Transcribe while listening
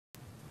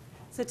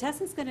So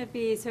Tessa's going to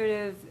be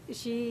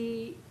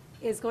she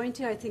is going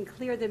to, I think,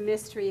 clear the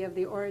mystery of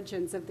the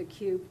origins of the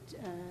Cube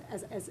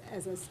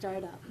as a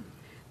startup.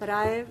 But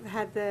I've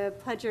had the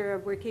pleasure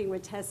of working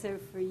with Tessa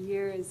for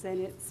years,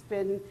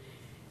 and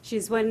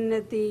she's one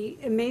of the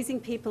amazing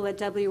people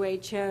at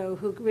WHO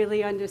who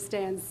really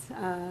understands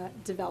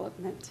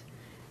development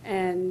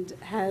and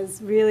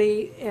has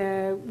really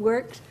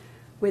worked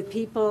with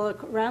people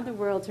around the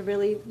world to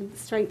really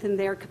strengthen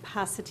their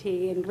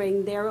capacity and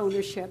bring their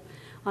ownership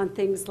on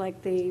things like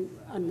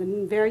on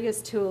the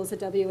various tools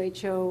that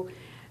WHO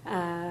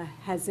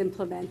has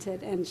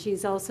implemented. And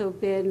she's also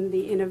been the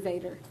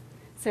innovator.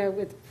 So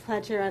with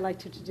pleasure, I'd like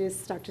to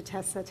introduce Dr.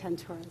 Tessa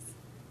Torres.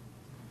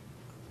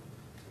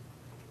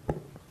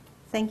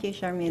 Thank you,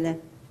 Sharmila.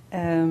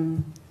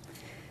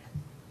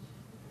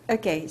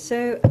 Okay,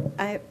 so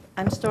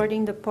I'm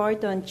starting the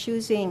part on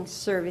choosing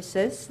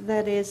services.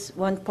 That is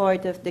one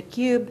part of the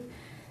cube,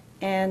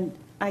 and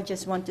I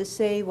just want to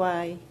say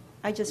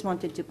I just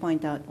wanted to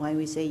point out why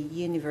we say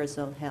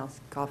universal health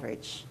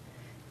coverage.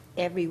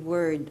 Every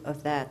word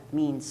of that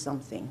means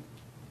something.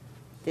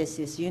 This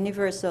is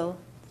universal,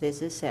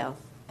 this is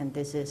health, and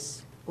this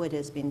is what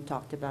has been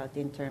talked about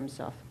in terms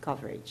of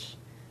coverage.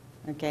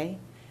 Okay?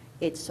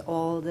 It's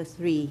all the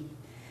three.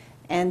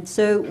 And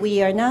so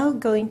we are now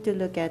going to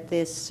look at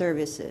these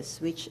services,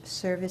 which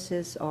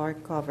services are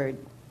covered.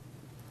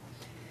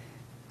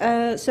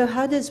 So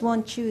how does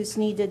one choose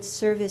needed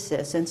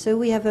services? And so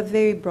we have a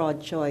very broad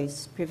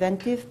choice: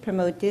 preventive,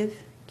 promotive,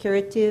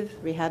 curative,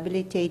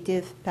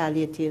 rehabilitative,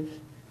 palliative,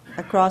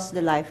 across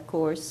the life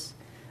course,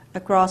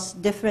 across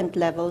different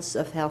levels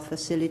of health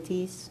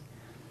facilities.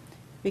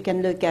 We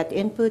can look at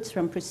inputs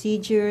from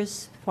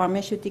procedures,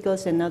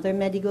 pharmaceuticals, and other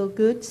medical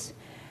goods.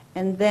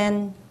 And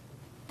then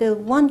the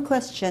one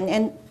question,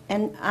 and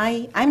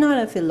I'm not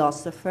a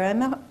philosopher,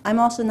 I'm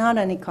also not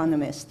an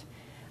economist.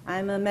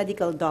 I'm a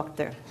medical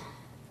doctor.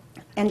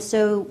 And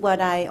so what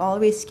I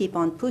always keep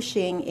on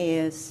pushing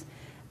is,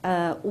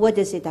 what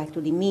does it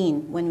actually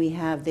mean when we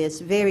have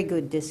these very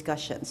good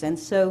discussions? And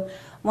so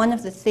one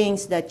of the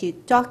things that you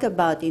talk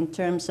about in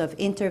terms of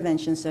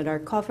interventions that are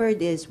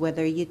covered is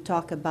whether you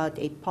talk about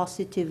a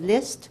positive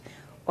list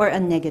or a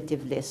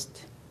negative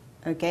list.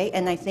 Okay?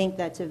 And I think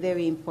that's a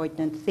very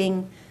important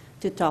thing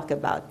to talk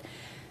about.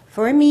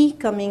 For me,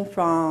 coming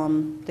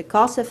from the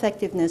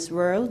cost-effectiveness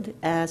world,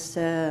 as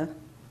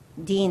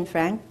Dean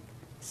Frank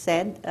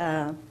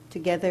said,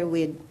 together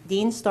with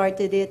Dean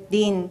started it,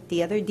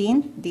 the other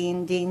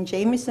Dean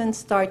Jameson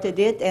started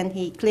it, and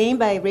he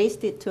claimed I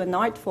raised it to an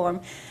art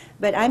form.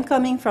 But I'm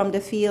coming from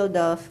the field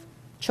of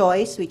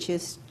choice, which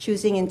is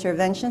choosing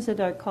interventions that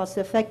are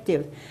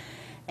cost-effective.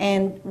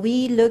 And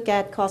we look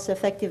at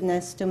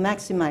cost-effectiveness to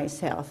maximize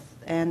health,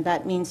 and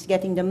that means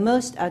getting the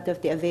most out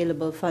of the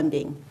available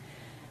funding.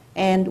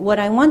 And what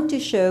I want to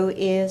show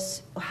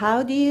is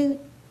how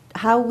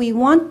we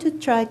want to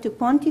try to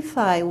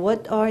quantify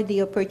what are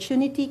the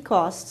opportunity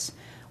costs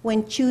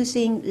when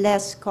choosing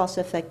less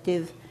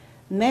cost-effective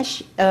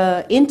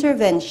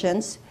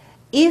interventions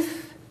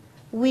if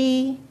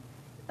we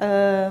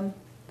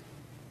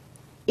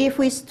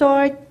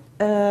start,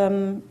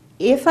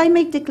 if I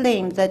make the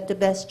claim that the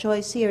best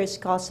choice here is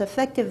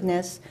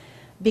cost-effectiveness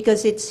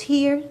because it's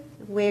here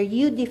where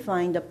you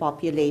define the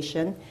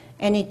population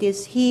and it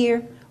is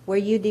here where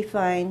you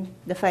define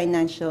the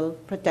financial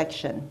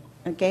protection.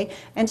 Okay?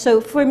 And so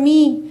for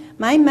me,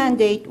 my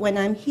mandate when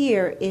I'm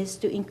here is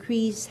to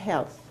increase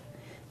health.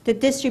 The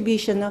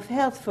distribution of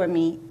health for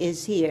me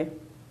is here,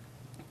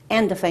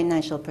 and the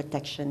financial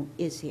protection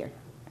is here.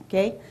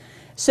 Okay?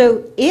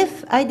 So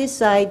if I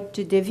decide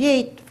to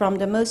deviate from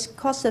the most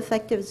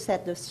cost-effective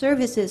set of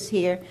services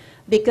here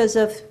because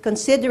of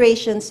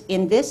considerations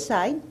in this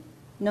side,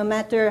 no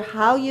matter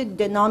how you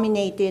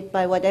denominate it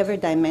by whatever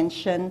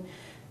dimension,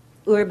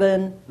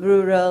 urban,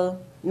 rural,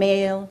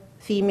 male,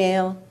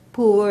 female,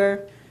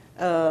 poor,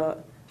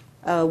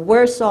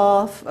 worse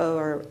off,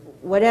 or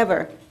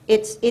whatever.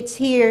 It's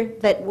here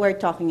that we're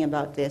talking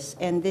about this,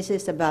 and this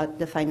is about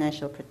the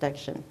financial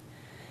protection.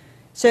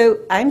 So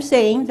I'm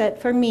saying that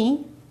for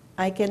me,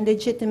 I can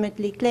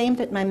legitimately claim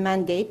that my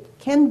mandate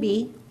can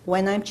be,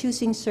 when I'm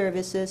choosing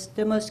services,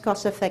 the most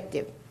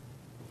cost-effective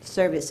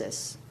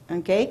services.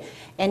 Okay?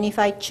 And if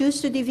I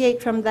choose to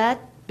deviate from that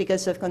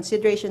because of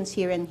considerations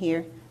here and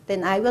here,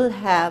 then I will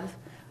have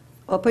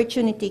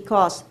opportunity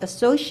costs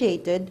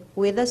associated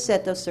with a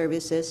set of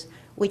services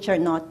which are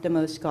not the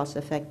most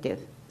cost-effective.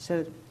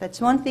 So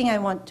that's one thing I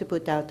want to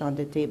put out on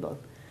the table.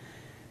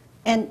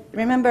 And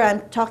remember,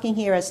 I'm talking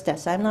here as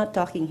Tessa. I'm not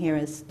talking here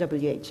as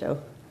WHO.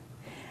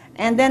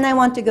 And then I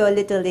want to go a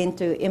little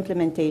into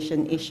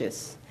implementation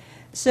issues.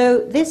 So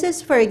this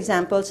is, for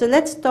example, so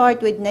let's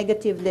start with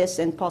negative lists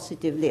and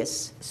positive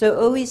lists.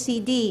 So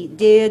OECD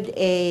did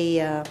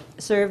a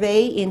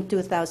survey in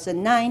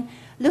 2009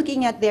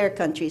 looking at their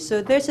countries.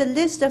 So there's a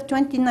list of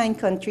 29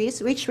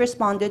 countries which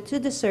responded to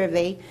the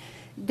survey.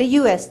 The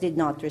US did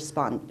not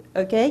respond,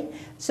 okay?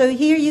 So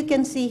here you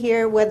can see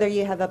here whether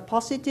you have a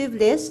positive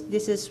list.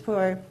 This is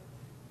for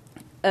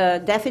a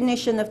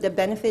definition of the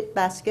benefit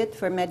basket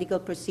for medical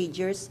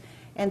procedures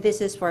and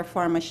this is for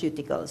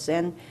pharmaceuticals.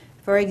 And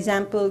for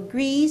example,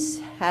 Greece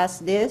has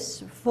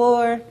this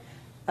for,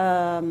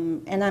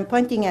 and I'm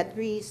pointing at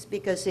Greece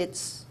because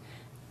it's,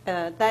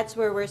 that's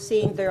where we're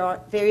seeing there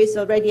is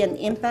already an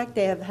impact.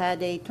 They have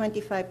had a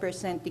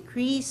 25%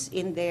 decrease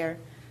in their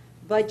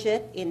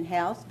budget in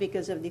health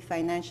because of the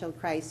financial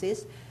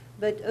crisis.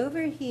 But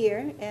over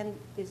here, and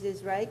is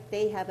this right?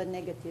 They have a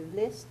negative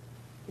list.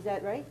 Is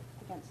that right?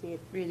 I can't see it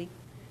really.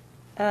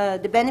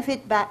 The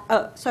benefit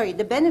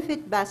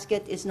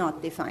basket is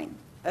not defined.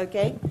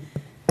 Okay,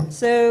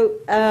 so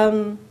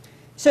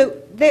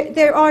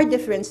there are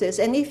differences,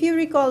 and if you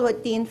recall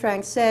what Dean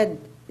Frank said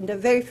in the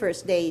very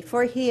first day,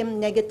 for him,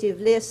 negative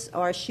lists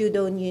are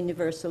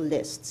pseudo-universal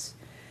lists.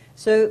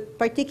 So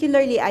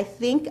particularly, I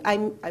think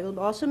I will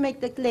also make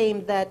the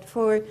claim that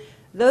for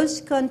those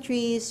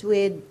countries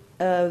with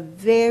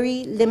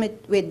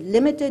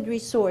limited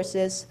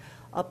resources,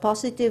 a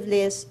positive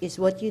list is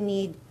what you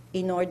need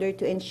in order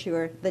to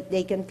ensure that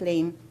they can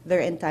claim their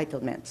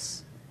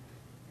entitlements.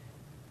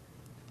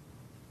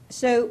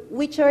 So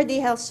which are the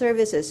health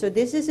services? So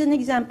this is an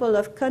example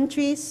of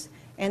countries,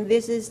 and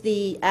this is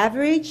the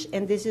average,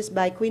 and this is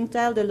by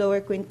quintile, the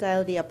lower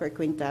quintile, the upper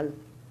quintile.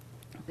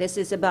 This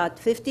is about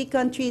 50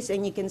 countries,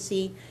 and you can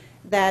see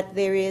that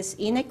there is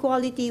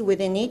inequality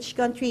within each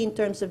country in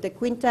terms of the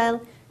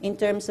quintile, in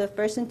terms of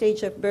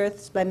percentage of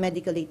births by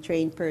medically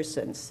trained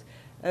persons.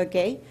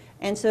 Okay?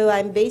 And so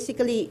I'm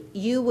basically,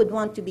 you would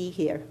want to be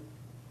here,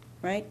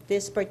 right?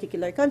 This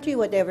particular country,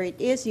 whatever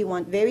it is, you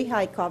want very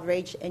high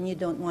coverage, and you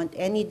don't want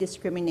any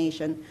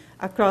discrimination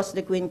across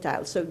the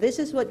quintile. So this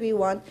is what we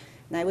want,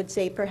 and I would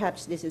say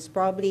perhaps this is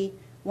probably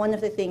one of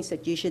the things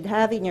that you should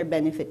have in your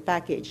benefit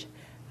package.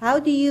 How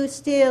do you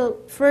still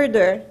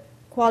further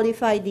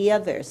qualify the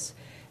others?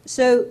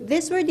 So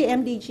these were the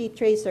MDG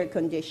tracer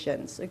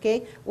conditions,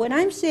 okay? What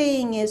I'm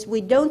saying is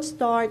we don't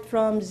start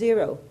from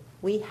zero.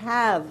 We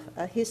have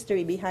a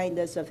history behind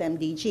us of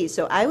MDG.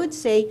 So I would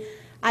say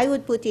I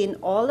would put in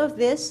all of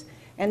this,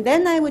 and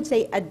then I would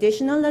say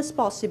additional as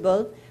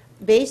possible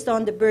based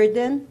on the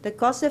burden, the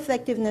cost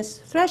effectiveness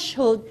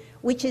threshold,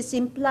 which is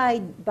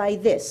implied by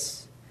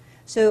this.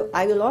 So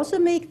I will also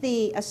make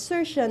the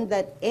assertion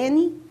that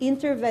any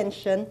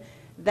intervention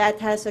that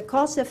has a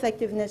cost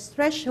effectiveness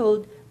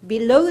threshold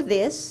below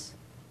this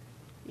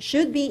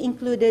should be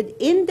included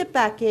in the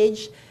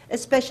package,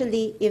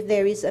 especially if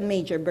there is a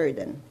major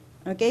burden,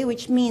 okay,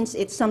 which means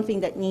it's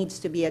something that needs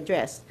to be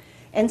addressed,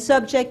 and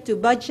subject to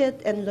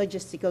budget and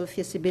logistical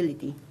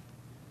feasibility.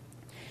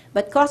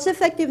 But cost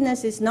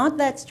effectiveness is not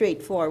that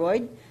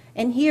straightforward.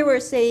 And here we're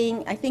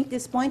saying, I think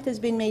this point has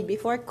been made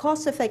before,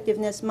 cost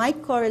effectiveness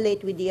might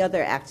correlate with the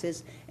other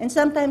axis, and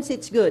sometimes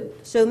it's good.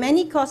 So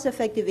many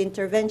cost-effective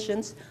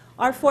interventions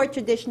are for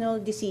traditional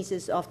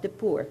diseases of the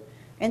poor.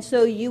 And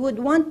so you would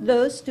want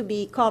those to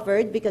be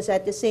covered because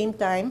at the same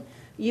time,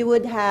 you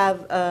would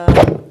have,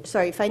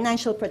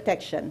 financial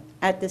protection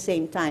at the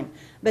same time.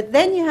 But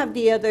then you have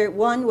the other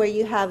one where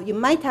you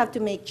might have to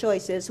make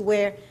choices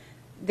where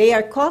they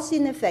are cost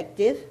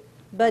ineffective,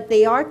 but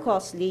they are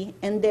costly,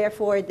 and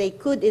therefore they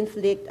could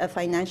inflict a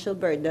financial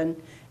burden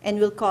and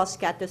will cause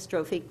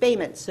catastrophic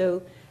payments.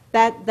 So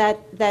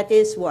that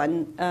is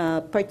one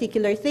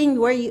particular thing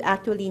where you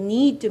actually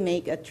need to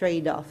make a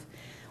trade-off.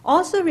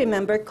 Also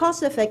remember,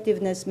 cost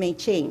effectiveness may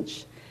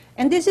change.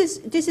 And this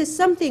is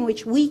something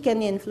which we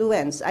can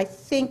influence. I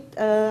think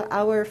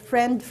our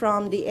friend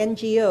from the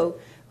NGO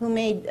who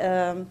made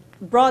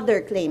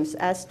broader claims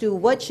as to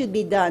what should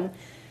be done.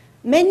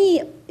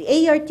 Many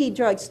ART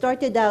drugs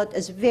started out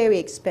as very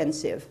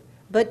expensive,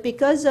 but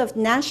because of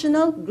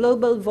national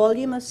global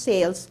volume of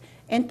sales,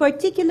 and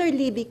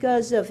particularly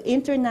because of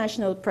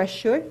international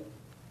pressure,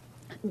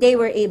 they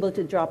were able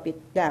to drop it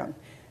down.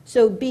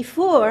 So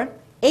before,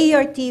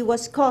 ART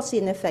was cost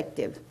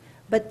ineffective,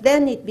 but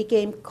then it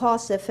became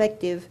cost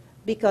effective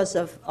because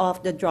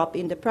of the drop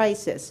in the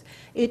prices.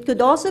 It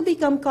could also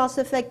become cost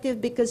effective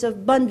because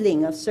of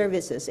bundling of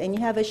services, and you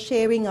have a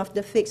sharing of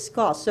the fixed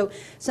cost. So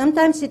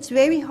sometimes it's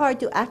very hard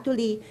to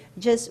actually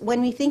just,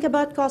 when we think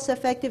about cost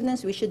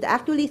effectiveness, we should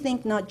actually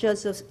think not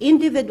just of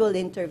individual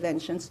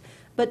interventions,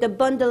 but a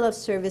bundle of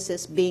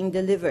services being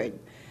delivered.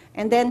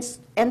 And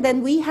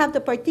then we have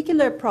the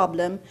particular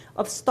problem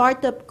of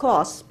startup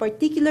costs,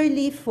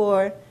 particularly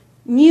for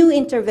new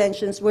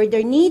interventions where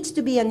there needs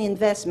to be an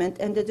investment,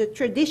 and that the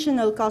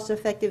traditional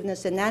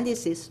cost-effectiveness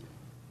analysis,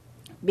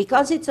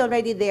 because it's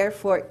already there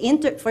for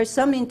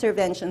some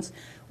interventions,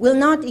 will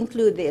not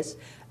include this.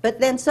 But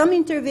then some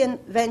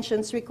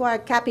interventions require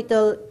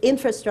capital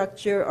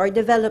infrastructure or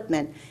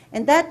development,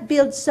 and that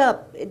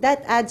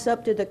adds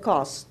up to the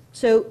cost.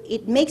 So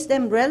it makes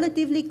them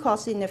relatively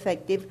cost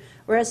ineffective,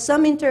 whereas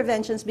some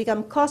interventions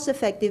become cost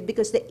effective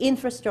because the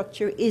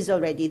infrastructure is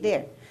already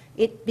there.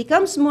 It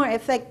becomes more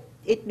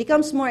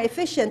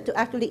efficient to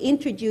actually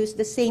introduce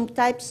the same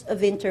types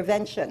of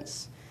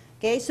interventions.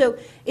 Okay, so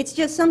it's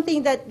just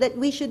something that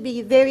we should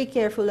be very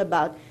careful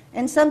about.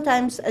 And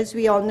sometimes, as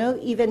we all know,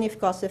 even if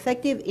cost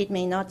effective, it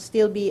may not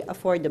still be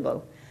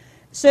affordable.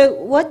 So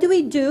what do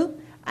we do?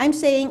 I'm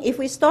saying if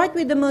we start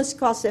with the most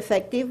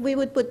cost-effective, we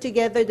would put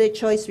together the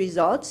choice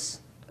results.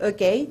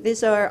 Okay,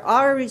 these are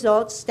our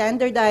results,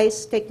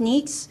 standardized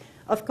techniques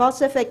of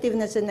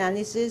cost-effectiveness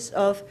analysis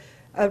of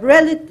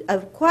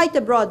quite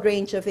a broad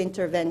range of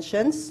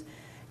interventions.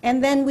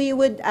 And then we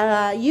would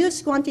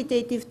use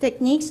quantitative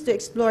techniques to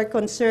explore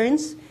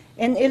concerns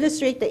and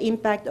illustrate the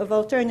impact of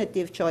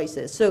alternative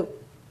choices. So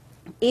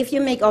if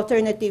you make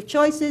alternative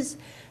choices,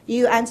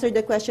 you answer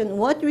the question,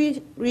 what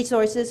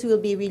resources will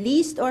be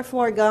released or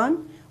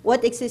foregone?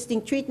 What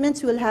existing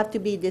treatments will have to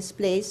be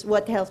displaced?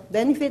 What health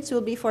benefits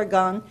will be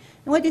foregone?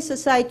 And what is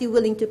society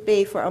willing to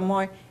pay for a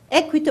more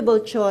equitable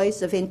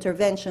choice of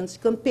interventions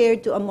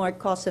compared to a more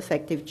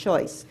cost-effective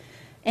choice?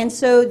 And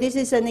so this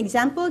is an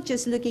example,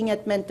 just looking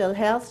at mental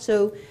health.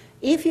 So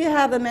if you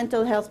have a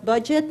mental health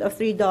budget of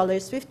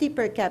 $3.50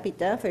 per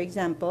capita, for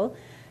example,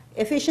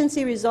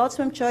 efficiency results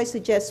from choice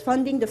suggest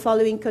funding the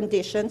following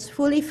conditions,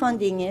 fully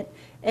funding it: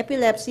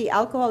 epilepsy,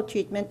 alcohol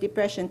treatment,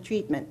 depression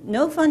treatment.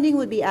 No funding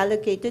would be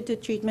allocated to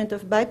treatment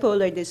of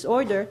bipolar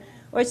disorder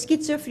or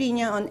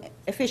schizophrenia on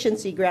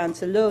efficiency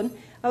grounds alone.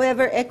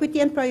 However,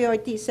 equity and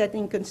priority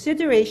setting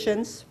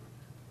considerations,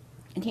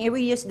 and here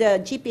we use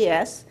the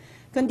GPS,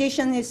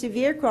 condition is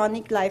severe,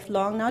 chronic,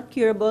 lifelong, not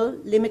curable,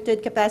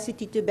 limited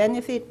capacity to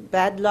benefit,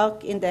 bad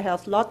luck in the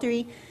health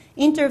lottery,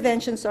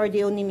 interventions are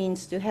the only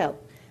means to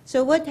help.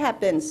 So what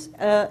happens?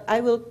 I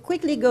will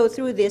quickly go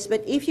through this,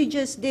 but if you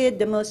just did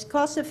the most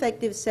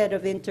cost-effective set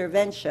of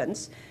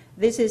interventions,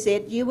 this is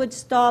it, you would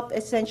stop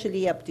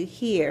essentially up to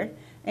here,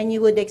 and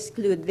you would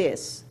exclude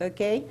this,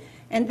 okay?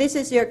 And this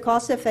is your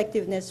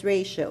cost-effectiveness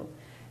ratio.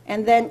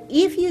 And then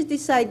if you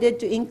decided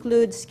to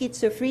include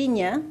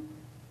schizophrenia,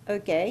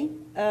 okay,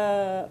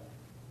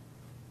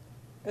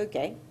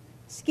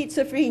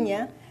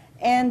 schizophrenia,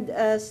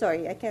 and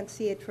sorry, I can't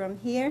see it from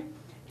here.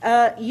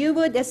 You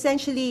would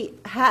essentially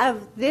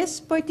have this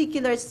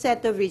particular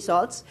set of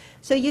results.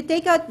 So you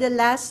take out the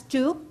last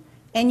two,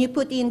 and you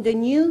put in the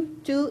new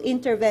two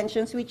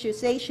interventions, which you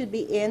say should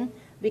be in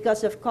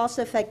because of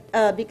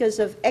because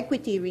of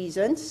equity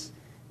reasons,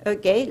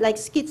 okay, like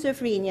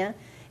schizophrenia.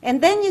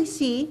 And then you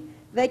see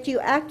that you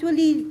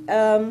actually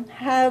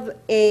have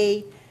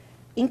a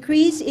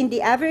increase in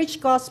the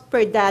average cost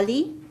per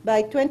DALY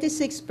by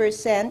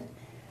 26%,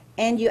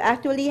 and you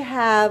actually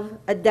have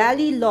a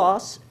DALY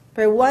loss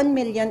per 1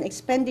 million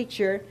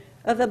expenditure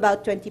of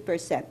about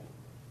 20%.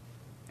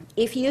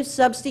 If you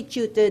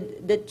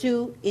substituted the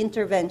two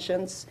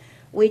interventions,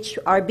 which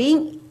are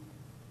being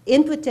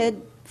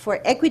inputted for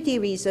equity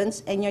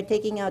reasons, and you're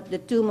taking out the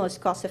two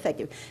most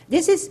cost-effective.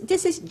 This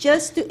is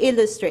just to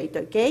illustrate,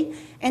 okay?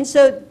 And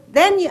so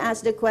then you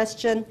ask the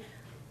question,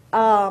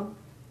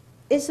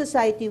 is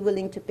society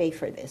willing to pay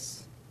for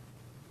this?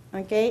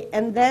 Okay,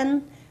 and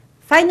then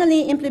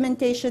finally,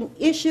 implementation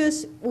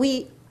issues.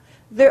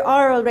 There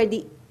are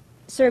already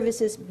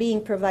services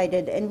being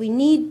provided, and we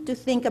need to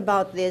think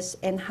about this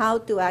and how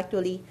to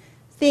actually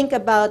think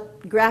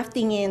about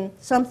grafting in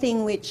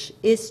something which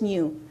is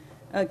new.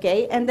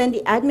 Okay, and then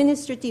the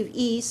administrative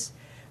ease.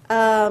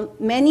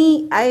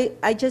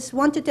 I just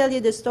want to tell you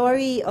the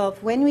story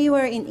of when we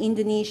were in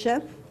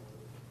Indonesia.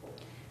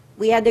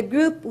 We had a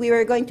group. We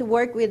were going to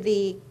work with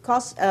the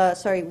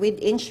with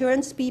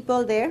insurance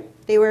people there.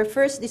 They were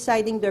first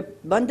deciding their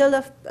bundle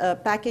of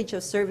package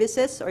of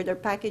services or their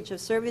package of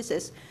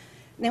services.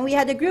 Then we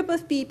had a group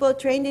of people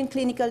trained in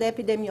clinical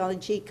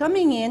epidemiology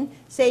coming in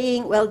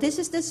saying, well, this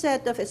is the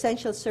set of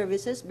essential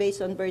services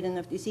based on burden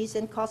of disease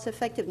and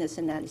cost-effectiveness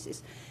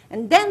analysis.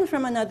 And then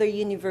from another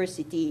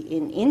university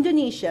in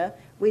Indonesia,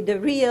 with the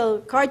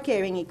real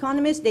card-carrying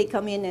economists, they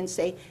come in and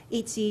say,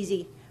 it's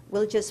easy.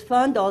 We'll just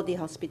fund all the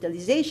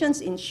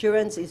hospitalizations.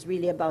 Insurance is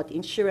really about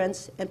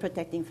insurance and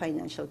protecting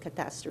financial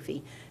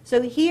catastrophe.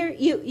 So here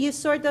you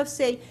sort of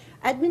say,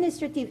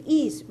 administrative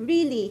ease,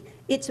 really,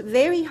 it's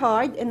very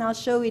hard, and I'll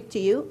show it to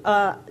you.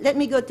 Let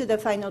me go to the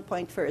final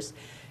point first.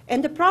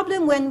 And the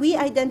problem when we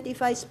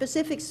identify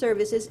specific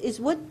services is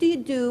what do you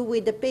do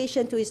with the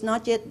patient who is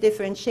not yet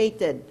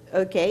differentiated,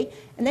 okay?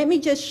 And let me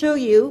just show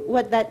you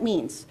what that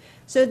means.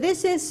 So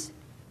this is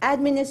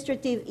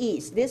administrative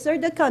ease. These are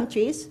the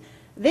countries.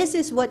 This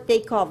is what they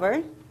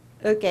cover,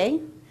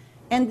 okay?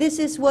 And this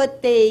is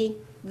what the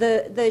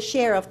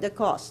share of the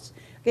costs.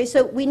 Okay,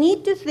 so we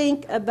need to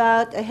think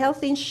about a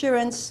health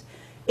insurance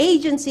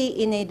agency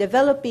in a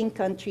developing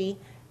country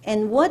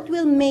and what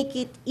will make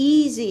it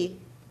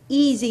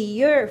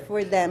easier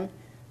for them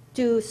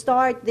to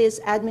start these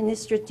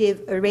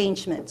administrative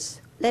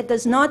arrangements. Let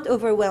us not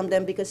overwhelm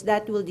them because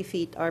that will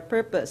defeat our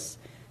purpose.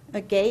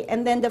 Okay,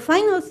 and then the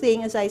final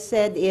thing, as I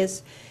said,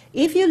 is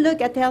if you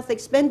look at health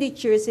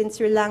expenditures in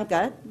Sri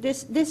Lanka,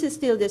 this is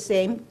still the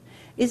same,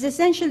 is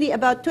essentially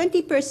about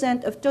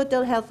 20% of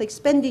total health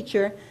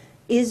expenditure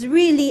is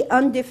really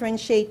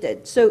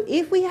undifferentiated. So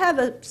if we have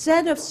a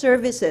set of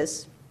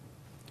services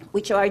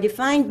which are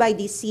defined by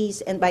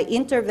disease and by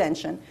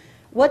intervention,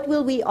 what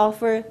will we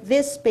offer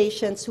these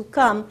patients who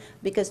come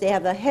because they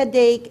have a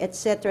headache, et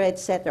cetera, et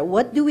cetera?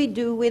 What do we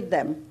do with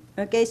them?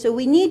 Okay, so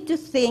we need to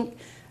think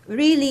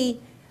really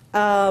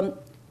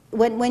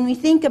when we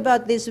think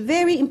about these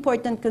very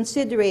important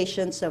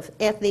considerations of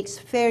ethics,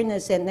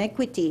 fairness, and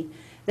equity,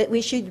 that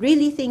we should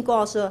really think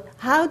also,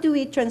 how do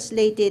we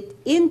translate it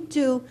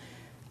into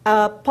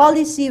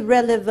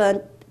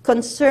policy-relevant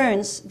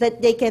concerns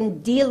that they can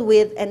deal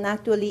with and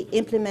actually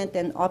implement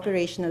and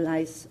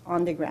operationalize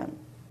on the ground.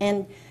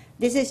 And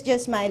this is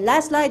just my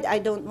last slide. I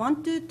don't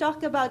want to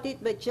talk about it,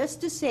 but just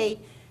to say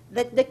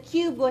that the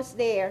cube was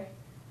there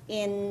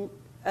in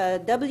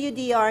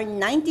WDR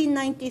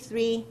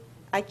 1993.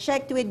 I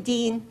checked with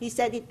Dean. He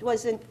said it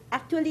wasn't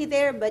actually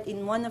there, but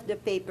in one of the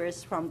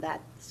papers from that.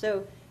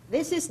 So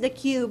this is the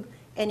cube,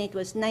 and it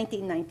was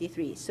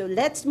 1993. So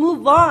let's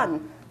move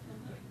on.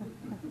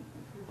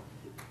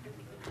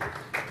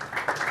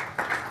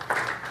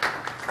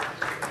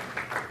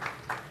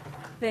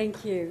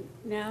 Thank you.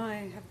 Now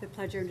I have the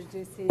pleasure of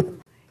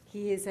introducing,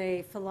 he is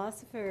a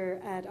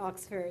philosopher at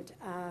Oxford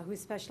who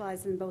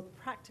specializes in both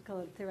practical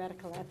and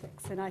theoretical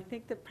ethics. And I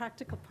think the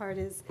practical part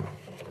is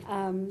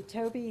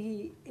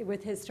Toby,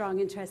 with his strong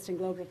interest in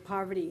global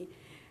poverty,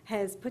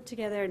 has put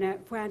together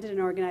and founded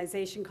an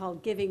organization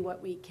called Giving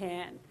What We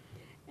Can.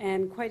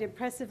 And quite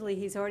impressively,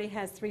 he's already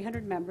has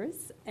 300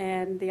 members.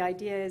 And the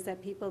idea is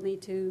that people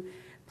need to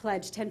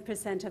pledge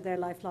 10% of their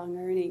lifelong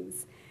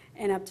earnings.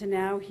 And up to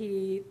now,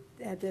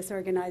 this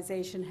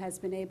organization has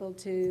been able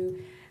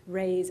to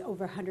raise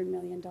over $100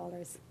 million. Oh,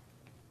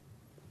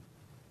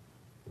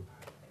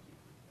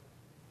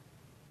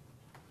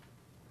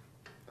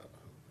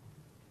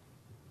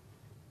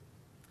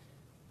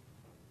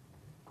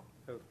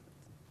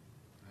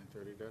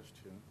 930-2.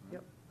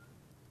 Yep.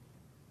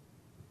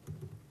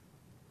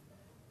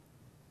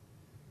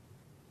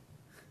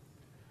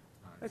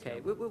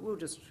 Okay, we'll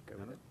just go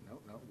with it. No,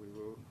 we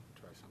will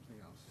try something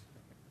else.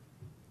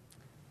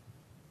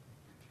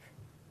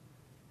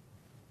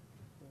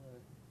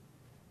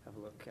 Have a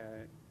look.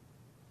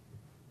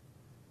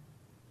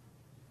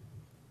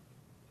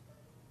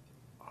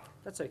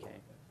 That's okay.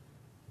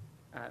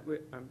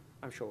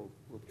 I'm sure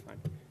we'll be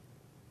fine.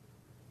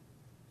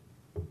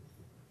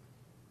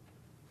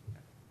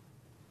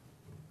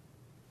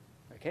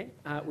 Okay,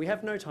 we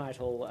have no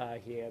title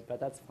here, but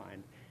that's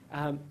fine.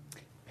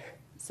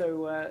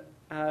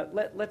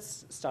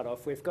 Let's start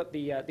off. We've got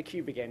the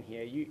cube again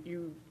here.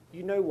 You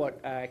know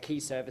what key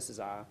services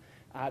are.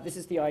 This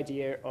is the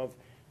idea of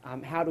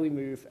how do we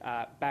move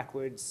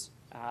backwards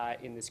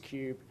in this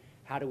cube?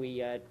 How do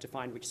we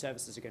define which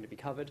services are going to be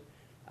covered,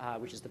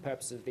 which is the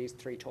purpose of these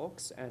 3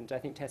 talks. And I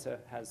think Tessa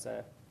has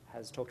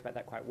talked about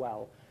that quite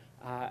well.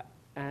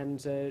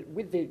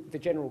 With the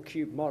general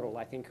cube model,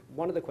 I think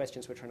one of the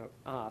questions we're trying to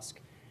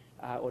ask,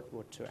 or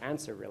to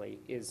answer really,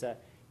 is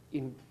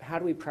in how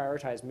do we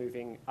prioritize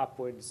moving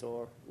upwards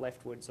or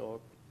leftwards or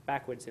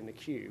backwards in the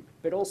cube,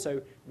 but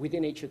also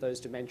within each of those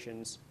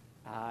dimensions,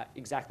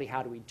 exactly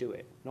how do we do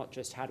it? Not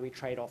just how do we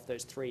trade off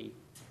those 3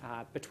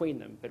 between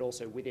them, but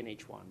also within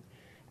each one.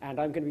 And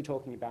I'm going to be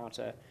talking about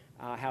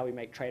how we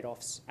make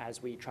trade-offs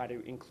as we try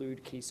to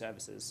include key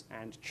services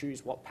and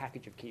choose what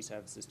package of key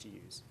services to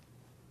use.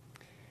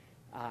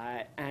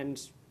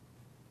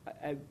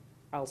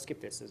 I'll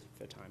skip this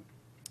for time.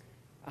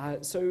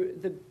 So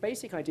the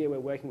basic idea we're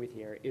working with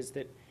here is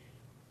that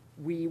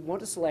we want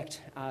to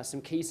select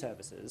some key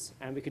services,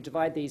 and we could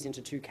divide these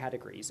into 2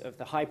 categories of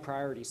the high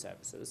priority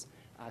services.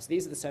 So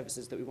these are the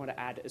services that we want to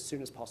add as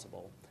soon as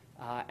possible.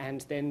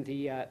 And then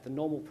the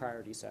normal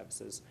priority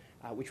services,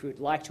 which we would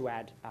like to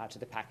add to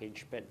the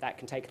package, but that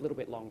can take a little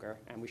bit longer,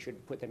 and we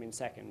should put them in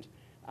second.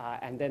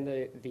 And then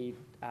the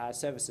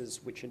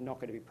services which are not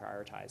going to be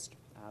prioritized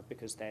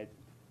because they're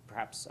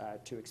perhaps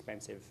too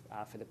expensive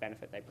for the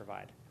benefit they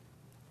provide.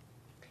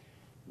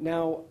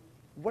 Now,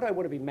 what I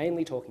want to be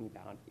mainly talking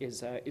about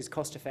is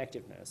cost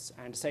effectiveness,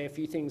 and say a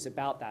few things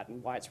about that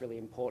and why it's really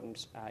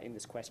important in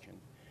this question.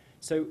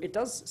 So it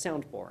does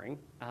sound boring.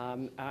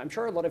 I'm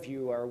sure a lot of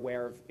you are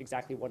aware of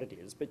exactly what it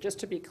is, but just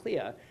to be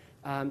clear,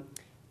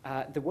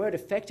 the word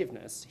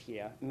effectiveness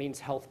here means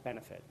health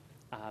benefit.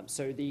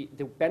 So the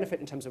benefit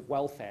in terms of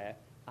welfare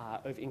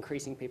of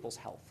increasing people's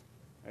health.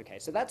 Okay,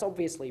 so that's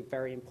obviously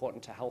very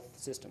important to health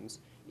systems,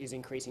 is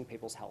increasing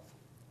people's health.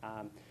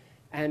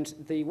 And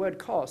the word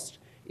cost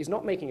is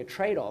not making a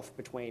trade-off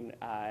between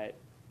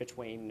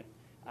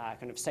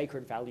kind of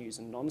sacred values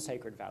and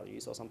non-sacred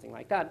values or something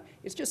like that.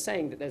 It's just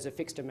saying that there's a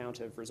fixed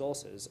amount of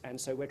resources, and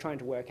so we're trying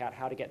to work out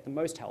how to get the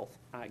most health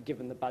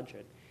given the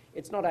budget.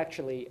 It's not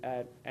actually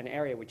an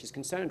area which is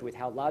concerned with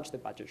how large the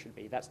budget should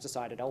be. That's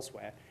decided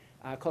elsewhere.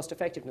 Cost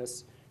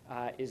effectiveness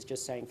is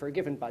just saying for a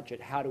given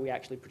budget, how do we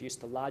actually produce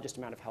the largest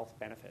amount of health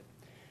benefit?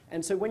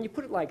 And so when you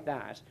put it like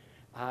that,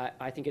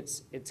 I think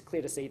it's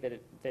clear to see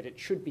that it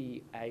should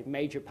be a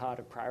major part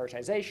of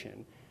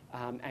prioritization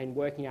and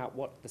working out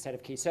what the set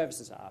of key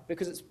services are,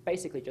 because it's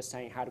basically just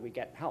saying how do we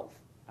get health.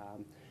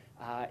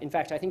 In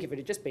fact, I think if it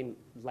had just been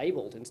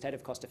labeled instead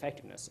of cost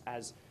effectiveness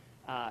as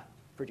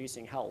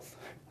producing health,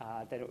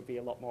 then it would be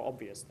a lot more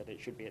obvious that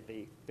it should be at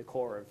the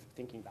core of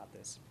thinking about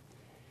this.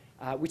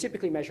 We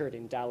typically measure it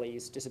in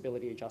DALYs,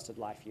 disability adjusted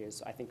life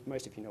years. I think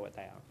most of you know what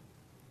they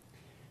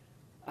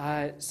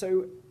are.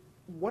 So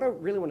what I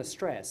really want to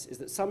stress is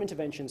that some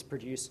interventions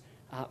produce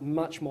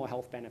much more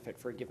health benefit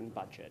for a given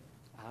budget.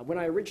 When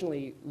I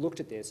originally looked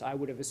at this, I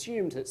would have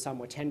assumed that some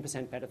were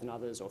 10% better than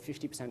others or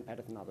 50%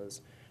 better than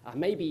others.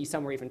 Maybe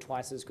some were even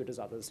twice as good as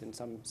others in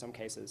some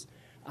cases.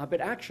 But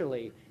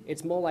actually,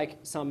 it's more like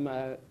some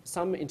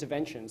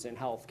interventions in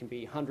health can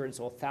be hundreds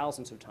or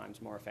thousands of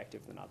times more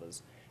effective than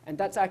others. And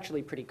that's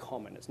actually pretty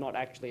common. It's not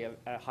actually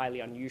a highly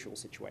unusual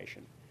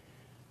situation.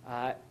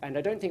 And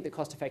I don't think that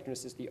cost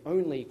effectiveness is the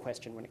only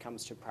question when it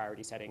comes to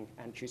priority setting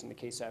and choosing the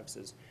key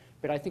services,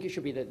 but I think it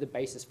should be the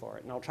basis for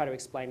it. And I'll try to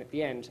explain at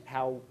the end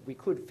how we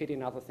could fit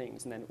in other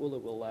things, and then Ulla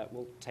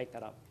will take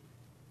that up.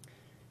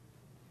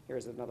 Here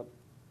is another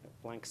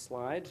blank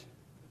slide.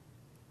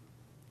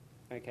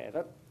 Okay,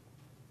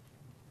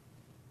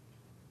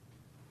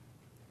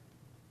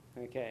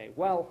 Okay,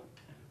 well,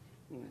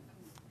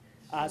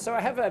 so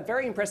I have a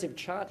very impressive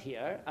chart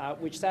here,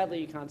 which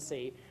sadly you can't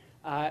see.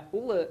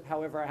 Ulla,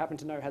 however, I happen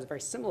to know, has a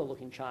very similar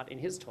looking chart in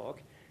his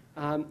talk.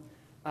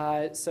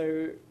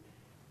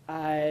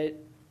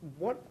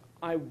 What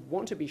I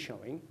want to be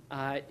showing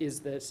is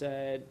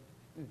that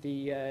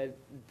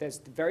there's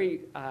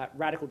very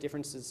radical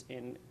differences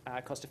in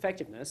cost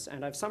effectiveness,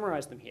 and I've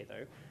summarized them here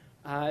though.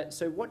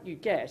 So what you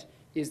get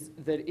is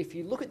that if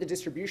you look at the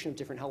distribution of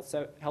different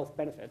health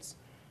benefits,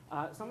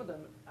 some of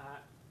them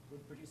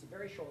would produce a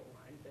very short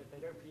line. They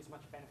don't produce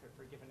much benefit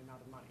for a given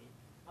amount of money.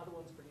 Other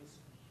ones produce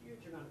a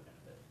huge amount of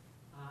benefit,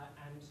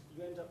 and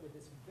you end up with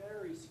this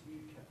very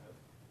skewed curve.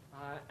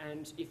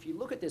 And if you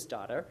look at this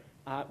data,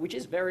 which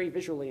is very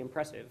visually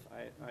impressive,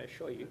 I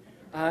assure you,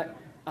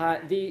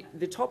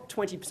 the top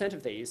 20%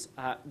 of these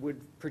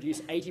would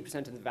produce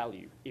 80% of the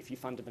value if you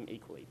funded them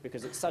equally,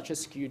 because it's such a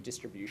skewed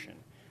distribution.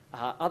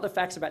 Other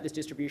facts about this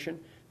distribution: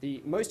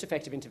 the most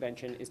effective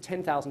intervention is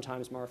 10,000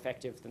 times more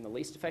effective than the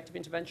least effective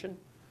intervention.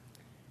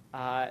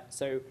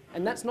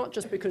 And that's not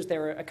just because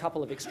there are a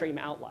couple of extreme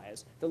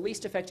outliers. The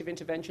least effective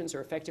interventions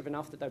are effective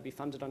enough that they'll be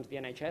funded under the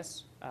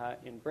NHS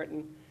in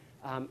Britain,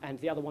 and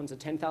the other ones are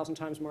 10,000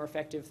 times more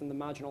effective than the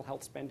marginal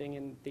health spending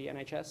in the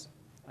NHS,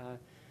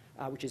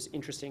 which is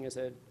interesting as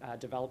a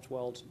developing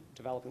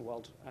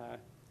world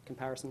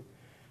comparison.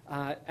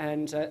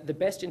 And the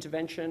best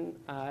intervention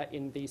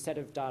in the set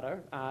of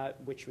data,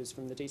 which was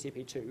from the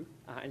DCP2,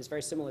 and is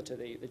very similar to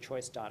the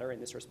choice data in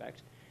this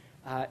respect,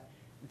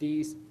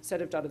 the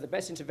set of data, the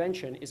best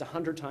intervention is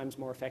 100 times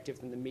more effective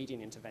than the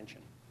median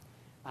intervention.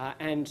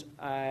 And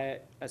a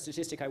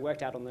statistic I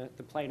worked out on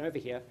the plane over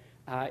here,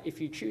 if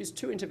you choose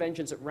 2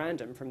 interventions at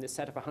random from this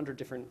set of 100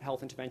 different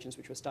health interventions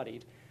which were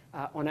studied,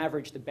 on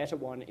average the better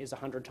one is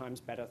 100 times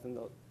better than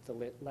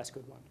the less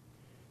good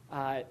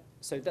one.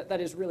 So that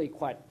is really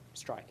quite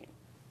striking.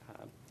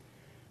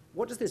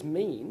 What does this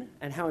mean,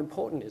 and how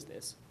important is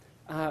this?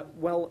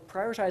 Well,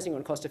 prioritizing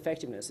on cost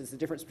effectiveness is the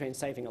difference between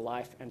saving a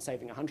life and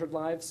saving 100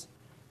 lives.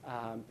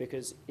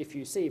 Because if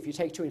you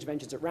take 2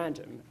 interventions at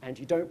random and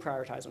you don't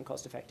prioritize on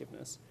cost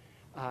effectiveness,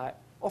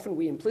 often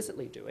we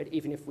implicitly do it,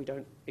 even if we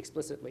don't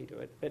explicitly do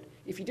it. But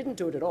if you didn't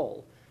do it at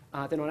all,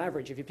 then on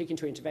average, if you're picking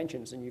 2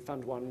 interventions and you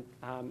fund one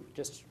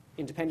just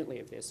independently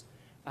of this,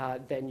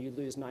 then you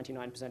lose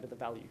 99% of the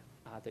value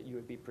that you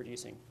would be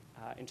producing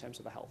in terms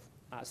of the health.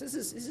 So this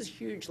is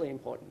hugely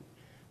important.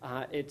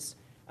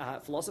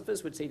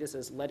 Philosophers would see this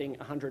as letting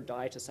 100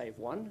 die to save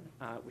 1,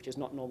 which is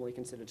not normally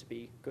considered to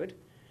be good.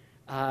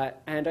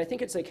 And I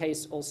think it's a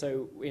case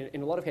also,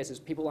 in a lot of cases,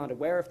 people aren't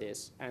aware of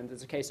this, and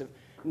there's a case of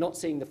not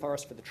seeing the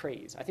forest for the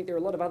trees. I think there are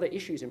a lot of other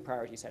issues in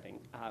priority setting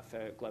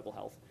for global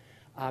health.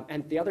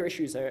 And the other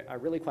issues are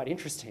really quite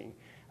interesting.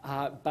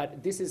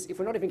 But this is, if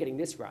we're not even getting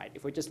this right,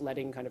 if we're just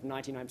letting kind of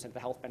 99% of the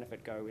health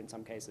benefit go in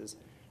some cases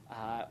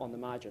on the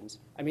margins.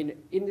 I mean,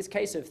 in this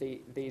case of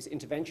these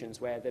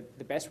interventions where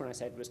the best one I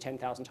said was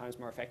 10,000 times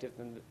more effective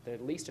than the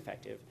least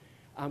effective,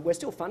 we're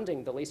still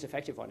funding the least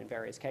effective one in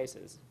various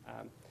cases.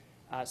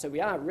 So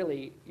we are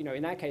really,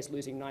 in that case,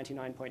 losing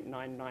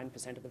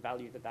 99.99% of the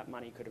value that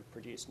money could have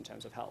produced in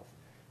terms of health.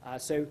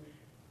 So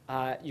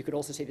you could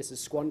also see this as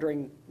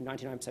squandering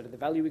 99% of the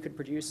value we could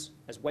produce,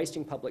 as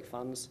wasting public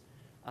funds,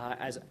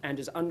 and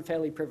as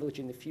unfairly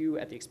privileging the few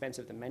at the expense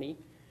of the many,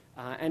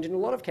 and in a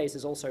lot of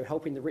cases also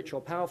helping the rich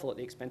or powerful at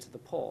the expense of the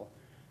poor.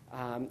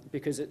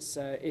 Because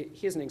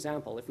here's an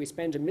example. If we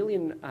spend $1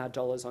 million on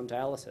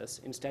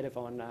dialysis instead of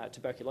on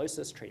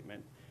tuberculosis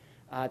treatment,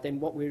 then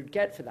what we would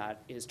get for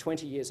that is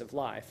 20 years of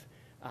life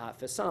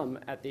for some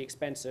at the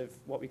expense of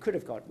what we could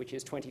have got, which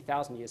is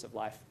 20,000 years of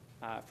life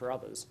for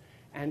others.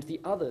 And the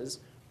others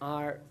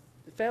are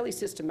fairly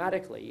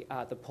systematically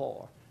the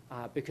poor,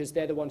 because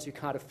they're the ones who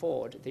can't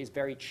afford these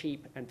very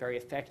cheap and very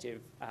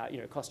effective,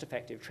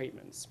 cost-effective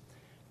treatments.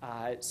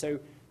 So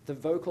the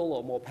vocal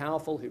or more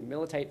powerful who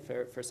militate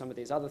for some of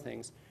these other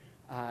things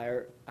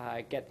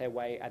get their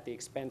way at the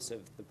expense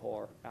of the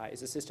poor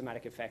is a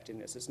systematic effect in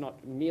this. It's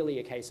not merely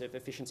a case of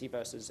efficiency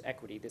versus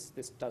equity. This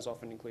does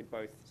often include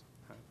both.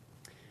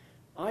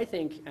 I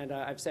think, and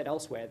I've said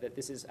elsewhere, that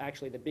this is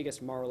actually the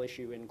biggest moral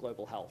issue in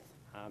global health.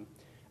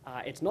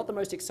 It's not the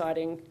most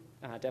exciting,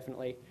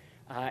 definitely,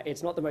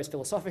 It's not the most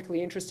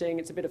philosophically interesting.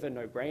 It's a bit of a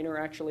no-brainer,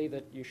 actually,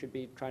 that you should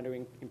be trying to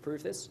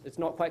improve this. It's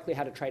not quite clear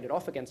how to trade it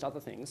off against other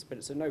things, but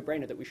it's a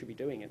no-brainer that we should be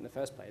doing it in the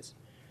first place.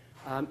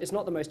 It's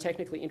not the most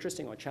technically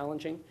interesting or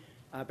challenging,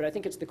 but I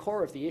think it's the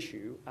core of the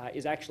issue,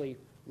 is actually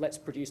let's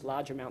produce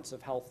large amounts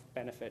of health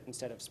benefit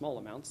instead of small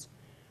amounts.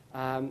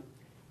 You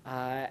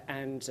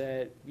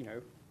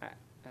know,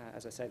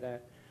 as I say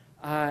there,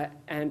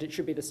 and it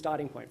should be the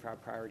starting point for our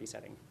priority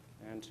setting.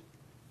 And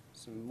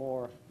some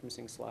more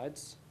missing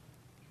slides.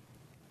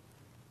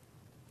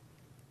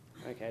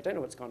 Okay, I don't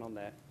know what's going on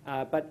there,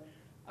 but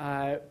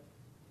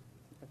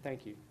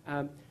thank you.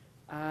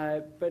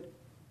 But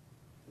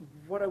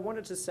what I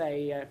wanted to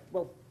say,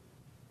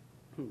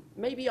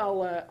 maybe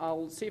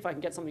I'll see if I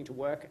can get something to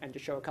work and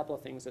just show a couple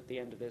of things at the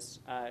end of this,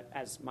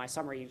 as my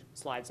summary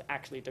slides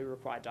actually do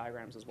require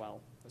diagrams as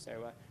well.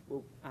 So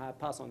we'll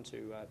pass on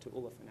to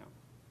Ulla for now.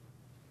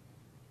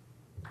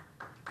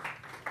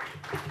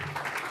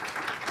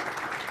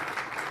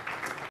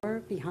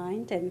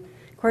 Behind, and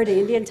according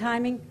to Indian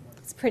timing,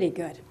 it's pretty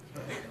good.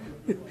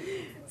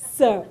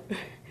 So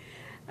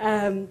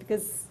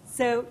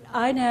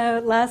I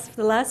know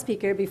the last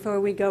speaker before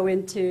we go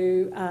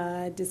into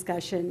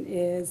discussion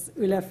is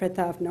Ulla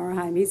Frithjof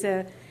Norheim. He's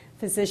a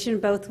physician,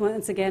 both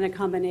once again a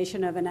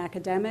combination of an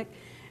academic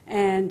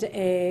and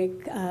a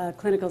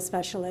clinical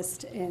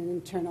specialist in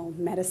internal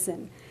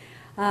medicine.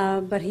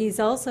 But he's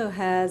also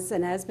has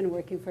been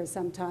working for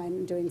some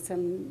time, doing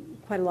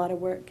quite a lot of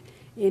work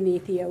in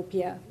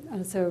Ethiopia,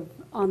 so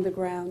on the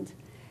ground.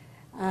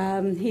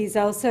 He's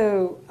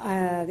also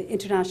the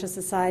International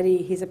Society.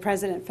 He's a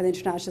president for the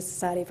International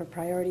Society for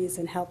Priorities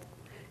in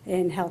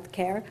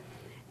Healthcare,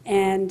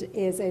 and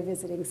is a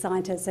visiting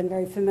scientist and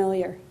very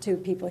familiar to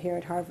people here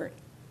at Harvard.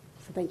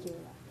 So thank you.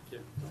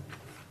 Thank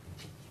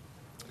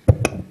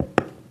you.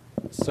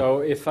 So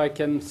if I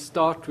can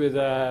start with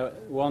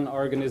one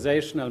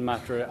organizational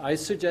matter, I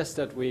suggest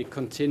that we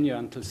continue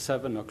until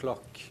 7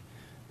 o'clock,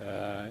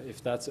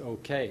 if that's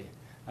okay.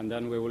 And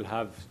then we will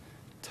have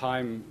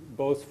time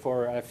both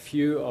for a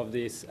few of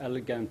these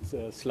elegant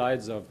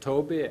slides of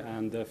Toby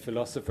and the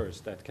philosophers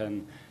that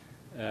can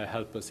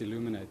help us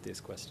illuminate these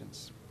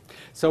questions.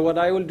 So what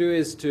I will do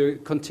is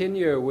to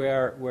continue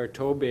where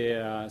Toby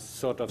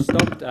sort of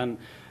stopped and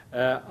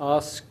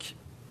ask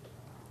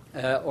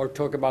or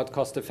talk about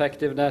cost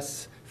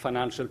effectiveness,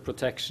 financial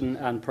protection,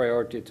 and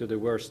priority to the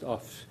worst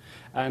off.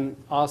 And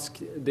ask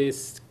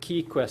this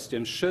key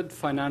question: should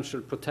financial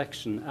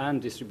protection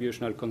and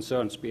distributional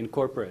concerns be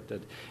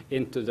incorporated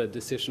into the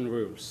decision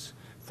rules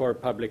for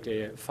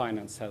publicly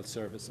financed health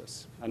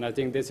services? And I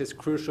think this is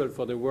crucial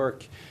for the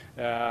work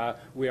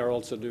we are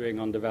also doing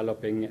on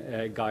developing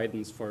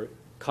guidance for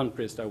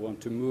countries that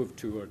want to move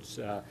towards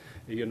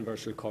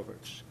universal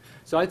coverage.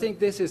 So I think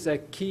this is a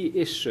key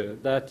issue,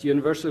 that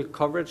universal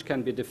coverage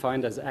can be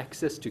defined as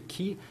access to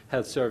key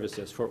health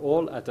services for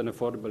all at an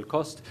affordable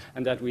cost,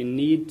 and that we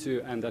need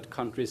to, and that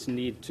countries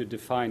need to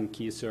define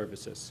key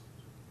services,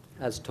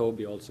 as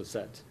Toby also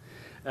said.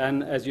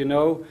 And as you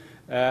know,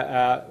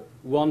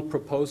 one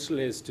proposal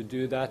is to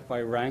do that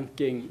by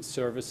ranking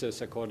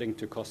services according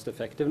to cost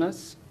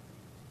effectiveness.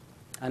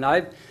 And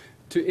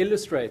to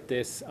illustrate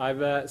this,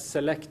 I've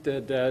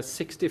selected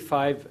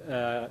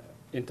 65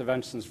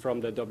 interventions from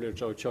the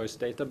WHO Choice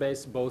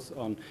database, both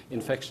on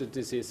infectious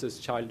diseases,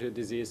 childhood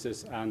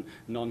diseases, and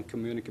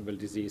non-communicable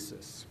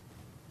diseases.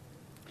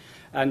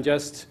 And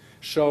just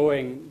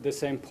showing the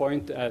same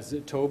point as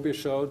Toby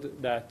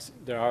showed, that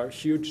there are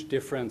huge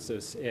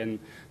differences in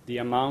the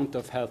amount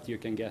of health you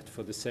can get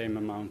for the same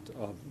amount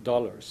of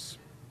dollars.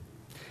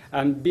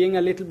 And being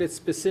a little bit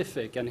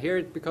specific, and here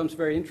it becomes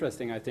very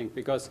interesting, I think,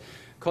 because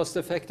cost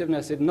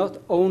effectiveness is not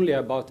only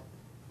about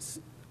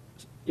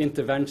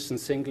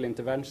interventions, single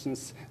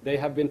interventions. They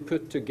have been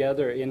put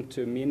together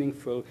into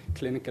meaningful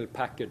clinical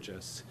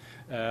packages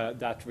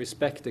that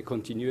respect the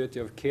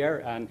continuity of care.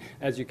 And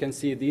as you can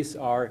see, these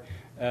are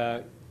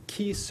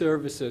key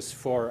services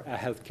for a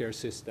healthcare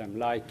system,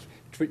 like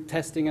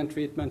testing and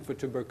treatment for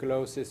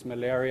tuberculosis,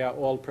 malaria,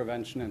 all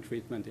prevention and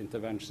treatment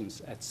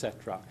interventions,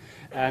 etc.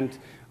 And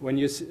when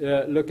you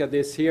look at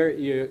this here,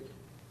 you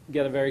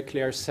get a very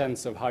clear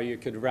sense of how you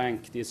could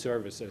rank these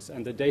services.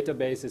 And the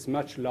database is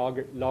much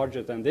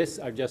larger than this.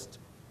 I've just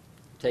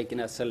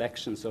taken a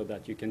selection so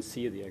that you can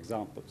see the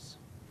examples.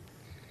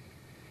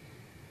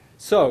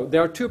 So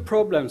there are two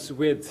problems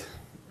with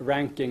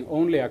ranking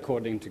only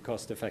according to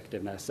cost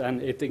effectiveness,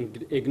 and it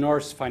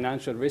ignores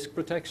financial risk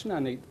protection,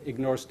 and it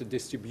ignores the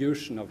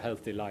distribution of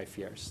healthy life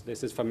years.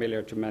 This is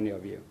familiar to many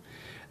of you.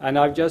 And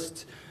I've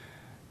just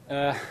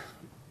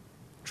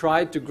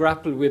tried to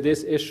grapple with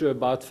this issue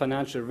about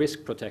financial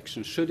risk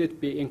protection. Should it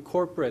be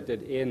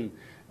incorporated in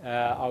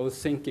our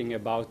thinking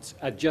about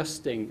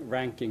adjusting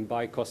ranking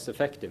by cost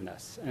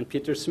effectiveness? And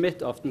Peter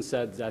Smith often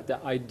said that the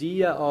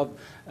idea of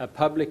a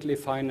publicly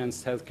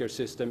financed healthcare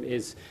system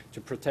is to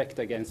protect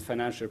against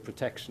financial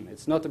protection.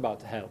 It's not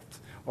about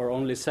health, or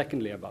only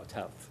secondly about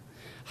health.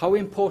 How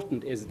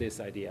important is this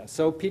idea?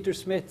 So Peter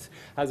Smith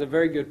has a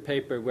very good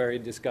paper where he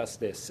discussed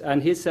this.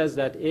 And he says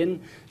that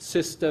in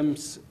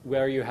systems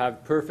where you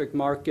have perfect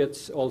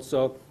markets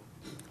also,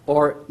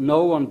 or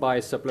no one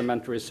buys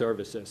supplementary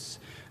services,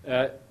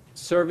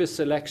 service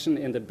selection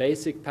in the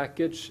basic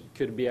package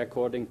could be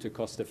according to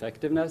cost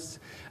effectiveness,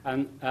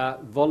 and a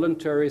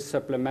voluntary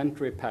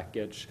supplementary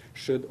package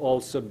should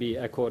also be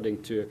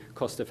according to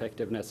cost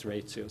effectiveness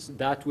ratios.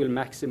 That will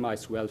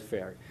maximize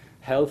welfare,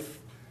 health,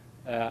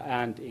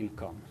 and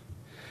income.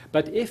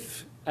 But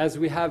if, as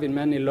we have in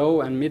many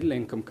low and middle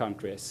income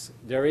countries,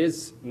 there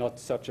is not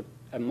such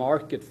a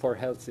market for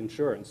health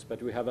insurance,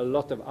 but we have a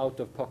lot of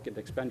out-of-pocket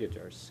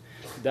expenditures,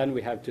 then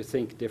we have to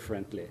think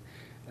differently.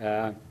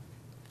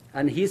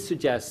 And he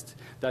suggests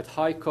that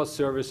high-cost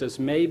services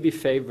may be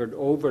favored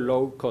over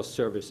low-cost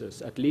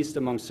services, at least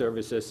among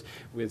services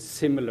with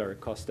similar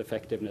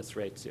cost-effectiveness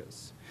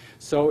ratios.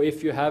 So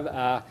if you have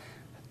a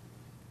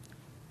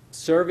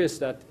service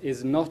that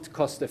is not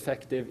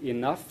cost-effective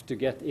enough to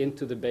get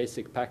into the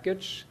basic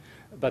package,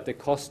 but the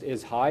cost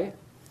is high,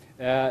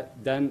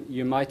 then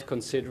you might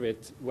consider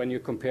it when you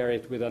compare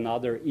it with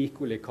another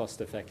equally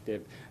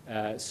cost-effective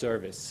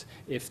service,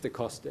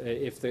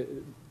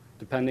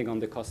 depending on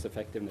the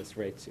cost-effectiveness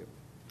ratio.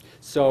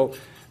 So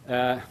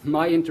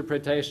my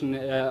interpretation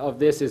of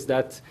this is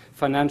that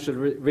financial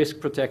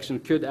risk protection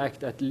could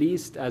act at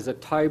least as a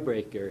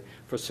tiebreaker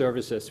for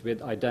services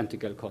with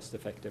identical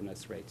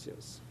cost-effectiveness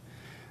ratios.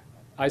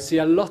 I see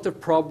a lot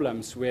of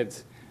problems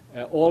with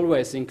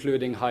always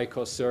including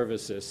high-cost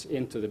services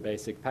into the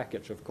basic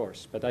package, of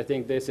course, but I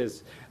think this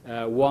is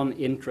one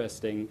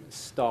interesting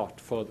start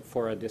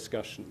for a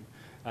discussion,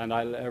 and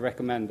I'll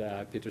recommend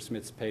Peter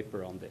Smith's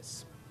paper on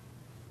this.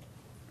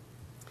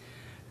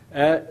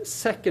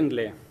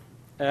 Secondly,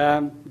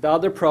 the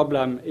other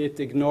problem, it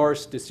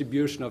ignores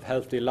distribution of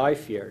healthy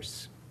life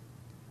years.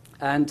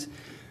 And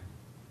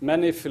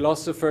many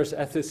philosophers,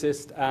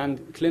 ethicists,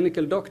 and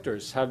clinical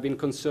doctors have been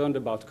concerned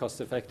about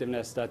cost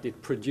effectiveness, that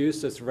it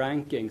produces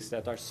rankings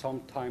that are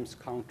sometimes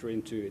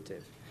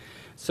counterintuitive.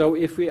 So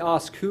if we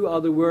ask who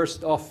are the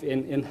worst off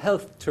in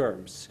health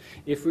terms,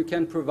 if we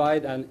can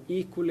provide an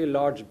equally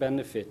large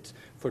benefit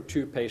for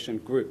two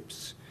patient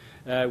groups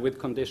with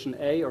condition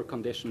A or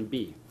condition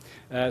B,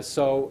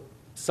 so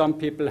some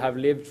people have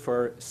lived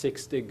for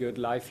 60 good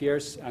life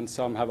years and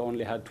some have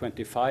only had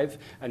 25,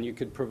 and you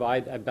could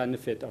provide a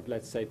benefit of,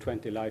 let's say,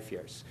 20 life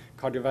years.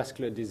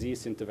 Cardiovascular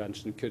disease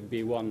intervention could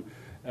be one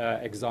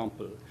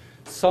example.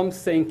 Some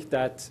think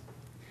that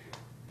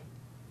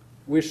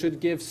we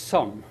should give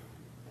some.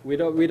 We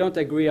don't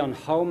agree on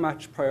how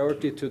much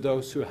priority to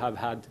those who have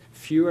had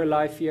fewer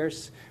life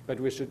years, but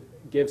we should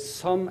give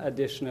some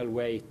additional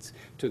weight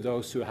to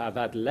those who have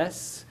had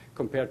less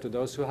compared to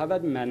those who have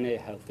had many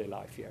healthy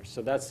life years.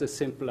 So that's the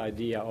simple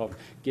idea of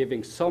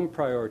giving some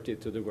priority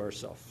to the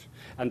worse off.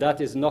 And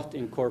that is not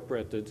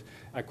incorporated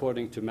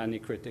according to many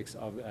critics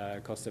of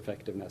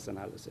cost-effectiveness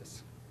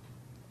analysis.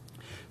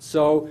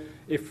 So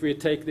if we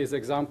take this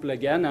example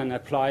again and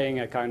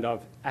applying a kind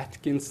of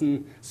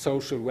Atkinson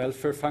social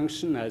welfare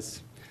function,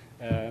 as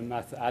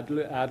Matt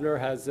Adler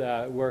has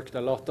worked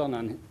a lot on,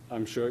 and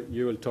I'm sure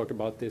you will talk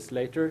about this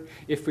later.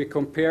 If we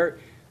compare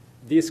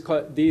these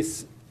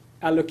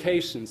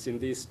allocations in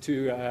these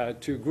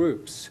two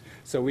groups,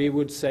 so we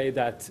would say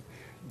that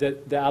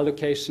the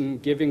allocation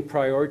giving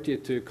priority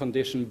to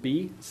condition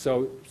B,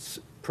 so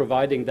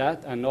providing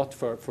that and not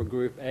for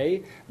group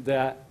A,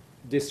 the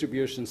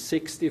distribution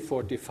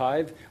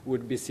 60-45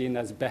 would be seen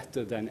as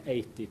better than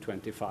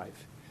 80-25.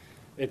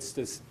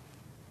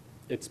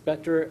 It's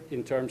better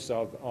in terms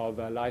of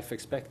life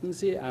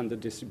expectancy, and the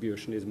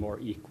distribution is more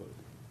equal.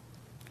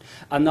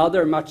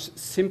 Another much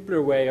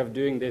simpler way of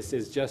doing this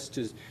is just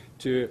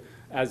to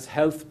as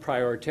health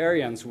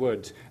prioritarians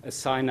would,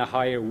 assign a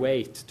higher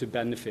weight to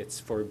benefits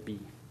for B.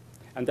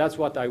 And that's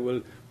what I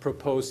will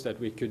propose that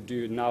we could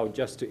do now,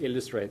 just to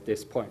illustrate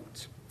this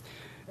point.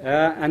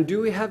 And do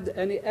we have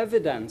any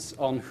evidence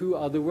on who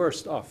are the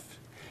worst off?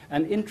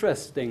 And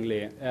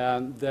interestingly,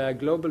 the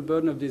Global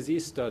Burden of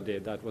Disease study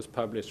that was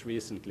published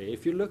recently,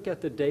 if you look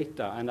at the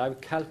data, and I've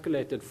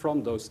calculated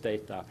from those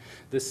data,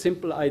 the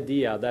simple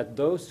idea that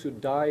those who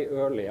die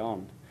early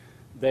on,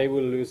 they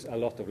will lose a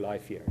lot of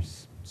life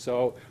years.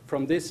 So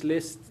from this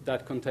list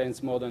that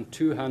contains more than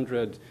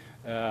 200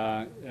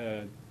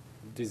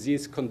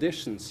 disease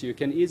conditions, you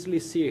can easily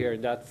see here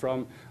that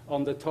from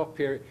on the top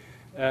here,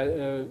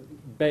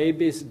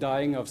 babies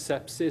dying of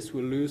sepsis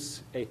will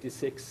lose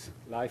 86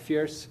 life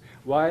years,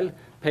 while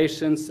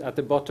patients at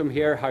the bottom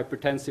here,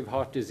 hypertensive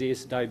heart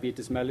disease,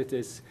 diabetes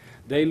mellitus,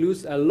 they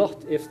lose a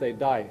lot if they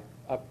die,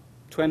 up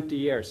 20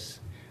 years.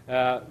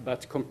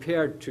 But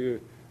compared to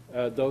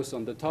those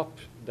on the top,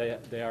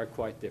 they are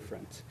quite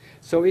different.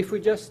 So if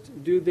we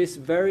just do this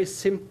very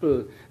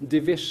simple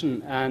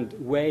division and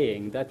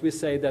weighing, that we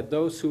say that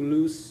those who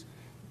lose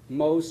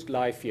most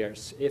life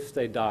years, if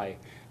they die,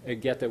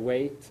 get a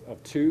weight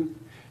of 2.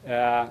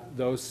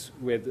 Those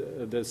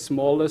with the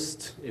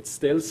smallest, it's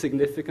still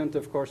significant,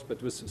 of course,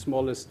 but with the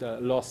smallest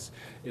loss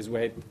is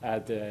weight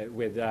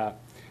with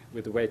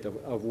with a weight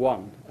of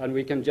 1. And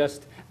we can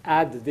just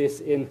add this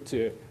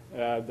into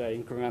the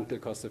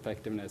incremental cost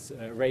effectiveness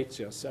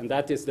ratios. And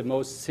that is the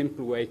most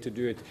simple way to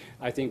do it.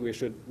 I think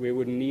we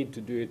would need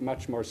to do it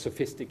much more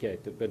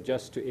sophisticated, but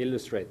just to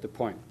illustrate the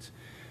point.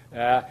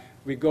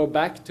 We go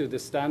back to the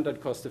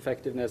standard cost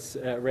effectiveness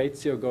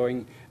ratio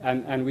going,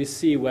 and we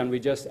see when we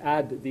just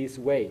add these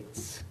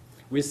weights,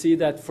 we see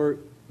that for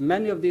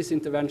many of these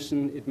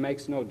interventions it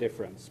makes no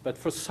difference, but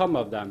for some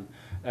of them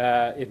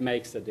it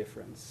makes a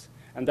difference.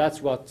 And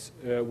that's what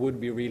would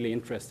be really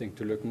interesting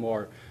to look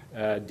more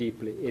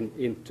deeply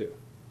into.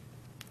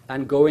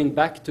 And going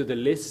back to the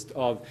list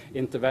of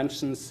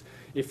interventions,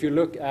 if you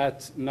look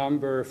at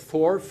number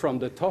 4 from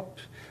the top,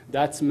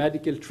 that's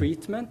medical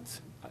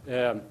treatment,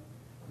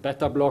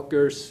 beta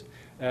blockers,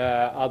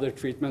 other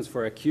treatments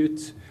for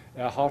acute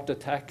heart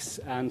attacks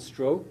and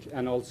stroke,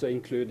 and also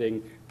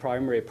including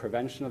primary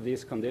prevention of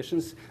these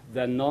conditions.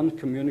 The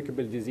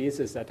non-communicable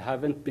diseases that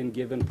haven't been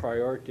given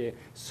priority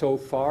so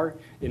far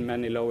in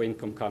many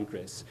low-income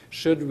countries.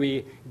 Should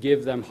we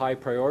give them high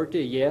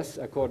priority? Yes,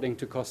 according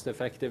to cost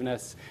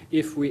effectiveness.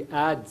 If we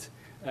add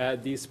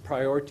these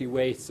priority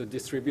weights or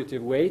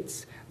distributive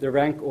weights, the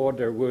rank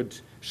order would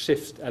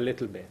shift a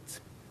little bit.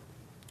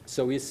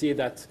 So we see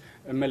that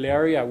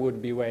malaria would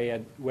be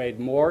weighed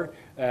more,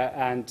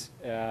 and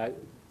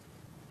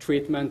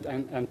treatment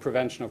and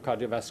prevention of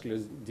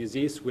cardiovascular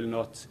disease will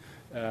not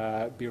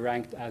be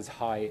ranked as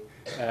high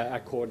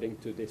according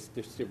to this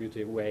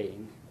distributive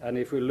weighing. And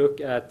if we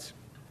look at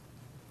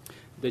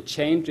the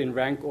change in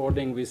rank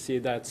ordering, we see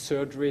that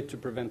surgery to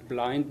prevent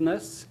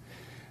blindness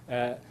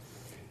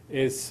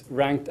is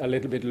ranked a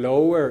little bit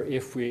lower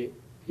if we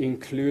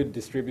include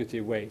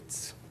distributive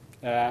weights.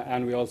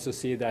 And we also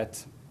see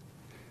that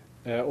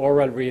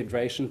oral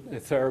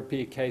rehydration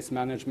therapy, case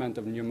management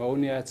of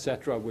pneumonia,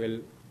 etc.,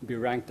 will be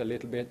ranked a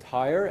little bit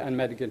higher, and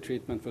medical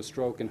treatment for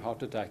stroke and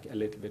heart attack a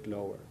little bit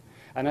lower.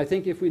 And I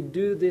think if we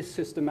do this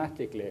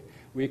systematically,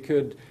 we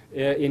could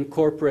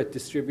incorporate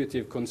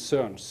distributive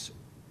concerns.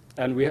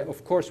 And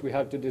of course, we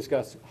have to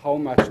discuss how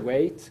much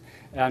weight,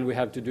 and we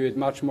have to do it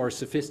much more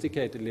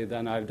sophisticatedly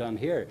than I've done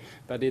here.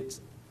 But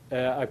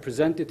I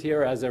present it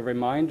here as a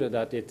reminder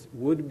that it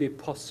would be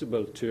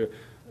possible to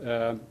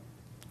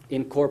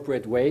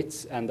incorporate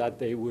weights, and that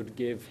they would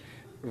give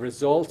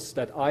results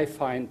that I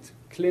find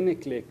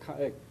clinically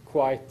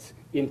quite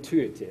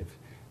intuitive.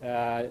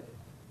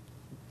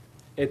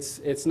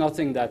 It's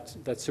nothing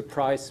that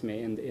surprised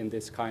me in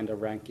this kind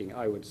of ranking,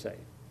 I would say.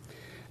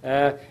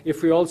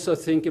 If we also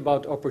think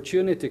about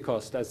opportunity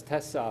cost, as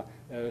Tessa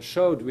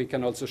showed, we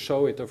can also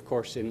show it, of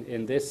course,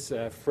 in this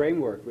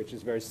framework, which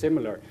is very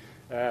similar,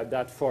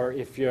 that for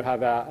if you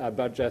have a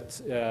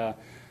budget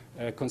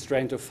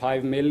constraint of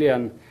 5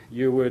 million,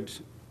 you would,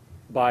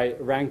 by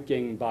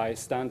ranking by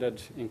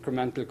standard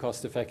incremental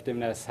cost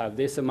effectiveness, have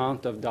this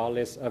amount of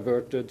dollars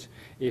averted.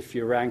 If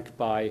you rank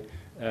by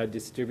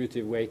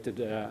distributive weighted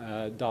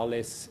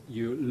dollars,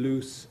 you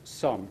lose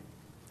some.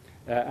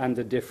 And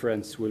the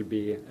difference will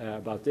be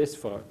about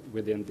this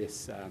within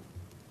this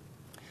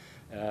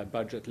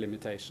budget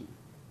limitation.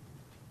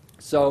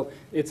 So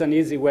it's an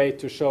easy way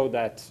to show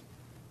that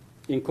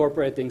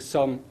incorporating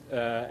some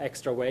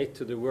extra weight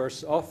to the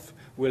worse off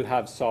will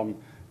have some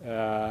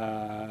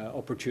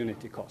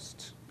opportunity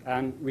cost.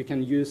 And we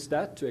can use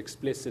that to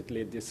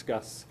explicitly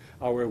discuss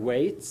our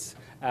weights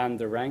and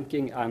the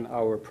ranking and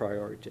our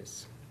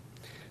priorities.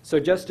 So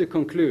just to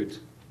conclude,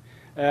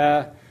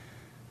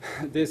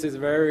 this is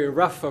very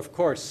rough, of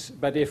course,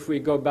 but if we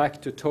go back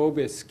to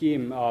Toby's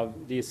scheme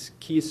of these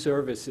key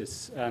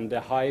services and the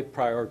high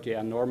priority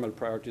and normal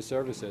priority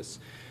services,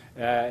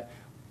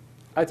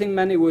 I think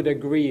many would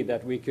agree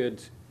that we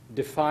could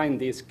define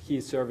these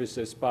key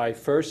services by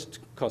first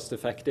cost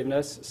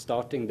effectiveness,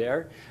 starting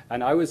there.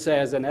 And I would say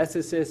as an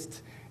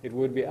ethicist, it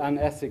would be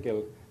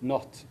unethical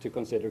not to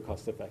consider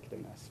cost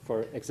effectiveness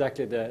for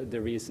exactly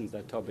the reasons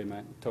that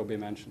Toby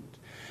mentioned.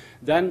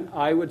 Then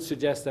I would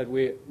suggest that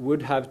we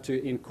would have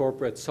to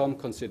incorporate some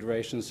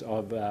considerations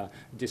of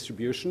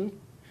distribution,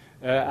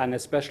 and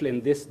especially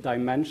in this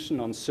dimension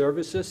on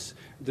services,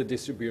 the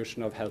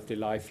distribution of healthy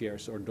life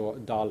years or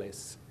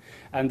DALYs.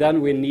 And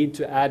then we need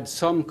to add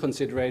some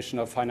consideration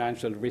of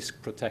financial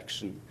risk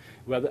protection,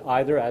 whether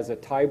either as a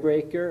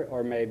tiebreaker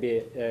or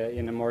maybe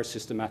in a more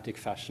systematic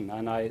fashion.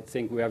 And I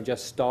think we have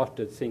just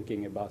started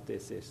thinking about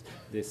this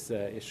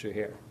issue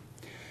here.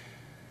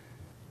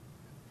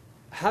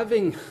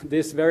 Having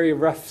this very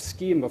rough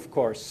scheme, of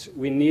course,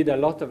 we need a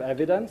lot of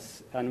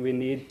evidence, and we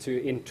need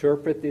to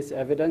interpret this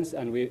evidence,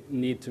 and we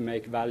need to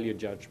make value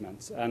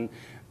judgments. And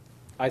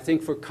I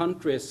think for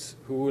countries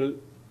who will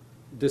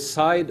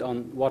decide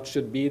on what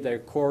should be their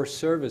core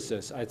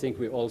services, I think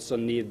we also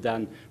need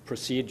then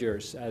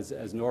procedures,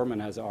 as Norman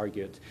has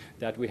argued,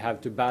 that we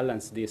have to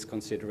balance these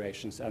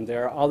considerations. And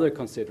there are other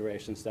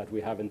considerations that we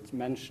haven't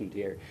mentioned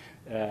here.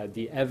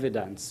 The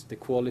evidence, the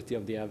quality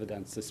of the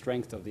evidence, the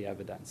strength of the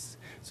evidence.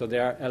 So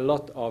there are a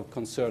lot of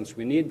concerns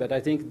we need, but I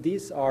think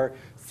these are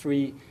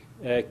three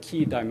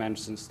key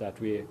dimensions that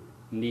we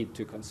need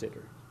to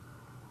consider.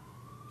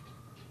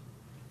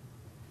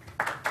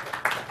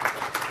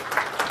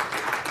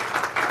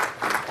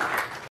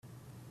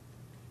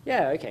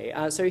 Yeah, okay.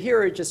 So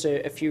here are just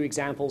a few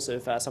examples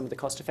of some of the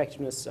cost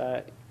effectiveness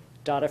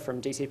data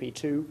from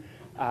DCP2,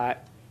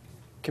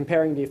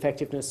 comparing the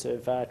effectiveness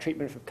of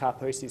treatment for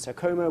Kaposi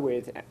sarcoma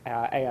with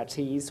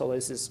ARTs. So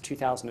this is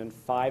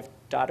 2005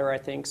 data, I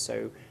think,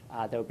 so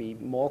they'll be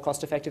more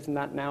cost effective than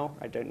that now.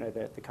 I don't know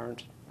the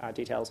current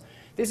details.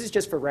 This is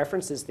just for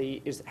reference,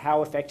 is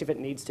how effective it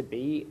needs to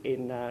be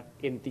in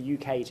the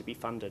UK to be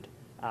funded,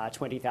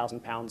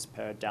 £20,000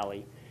 per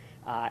DALI.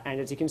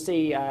 And as you can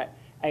see,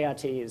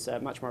 ART is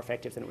much more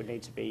effective than it would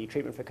need to be.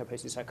 Treatment for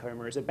Kaposi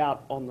sarcoma is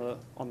about on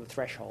the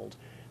threshold.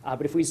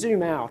 But if we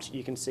zoom out,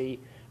 you can see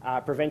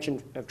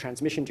prevention of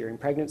transmission during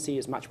pregnancy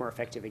is much more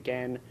effective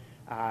again.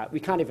 We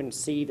can't even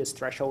see this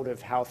threshold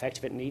of how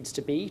effective it needs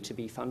to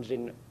be funded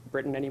in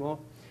Britain anymore.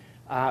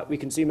 We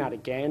can zoom out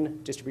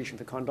again. Distribution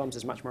for condoms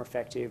is much more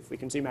effective. We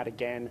can zoom out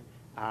again.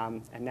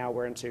 And now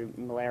we're into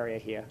malaria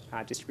here.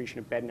 Distribution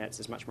of bed nets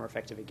is much more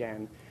effective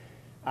again.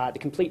 The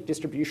complete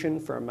distribution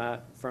from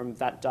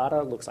that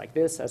data looks like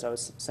this. As I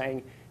was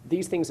saying,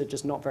 these things are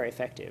just not very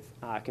effective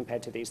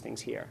compared to these things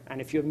here. And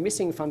if you're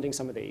missing funding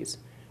some of these,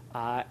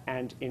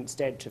 and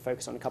instead to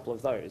focus on a couple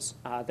of those,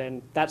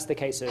 then that's the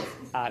case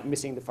of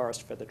missing the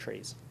forest for the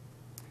trees.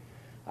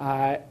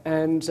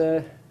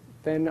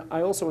 Then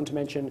I also want to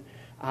mention,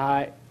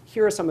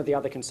 here are some of the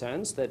other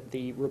concerns that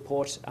the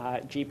report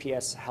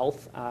GPS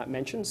Health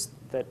mentions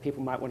that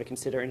people might want to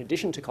consider in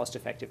addition to cost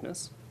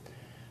effectiveness.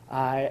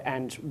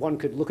 And one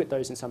could look at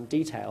those in some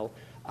detail.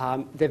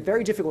 They're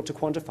very difficult to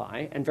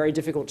quantify and very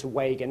difficult to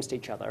weigh against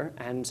each other,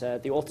 and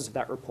the authors of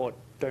that report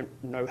don't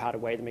know how to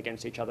weigh them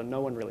against each other. No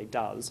one really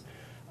does.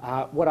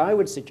 What I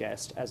would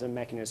suggest as a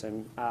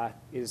mechanism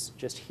is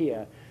just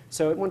here.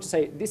 So I want to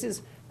say this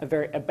is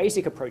a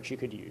basic approach you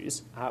could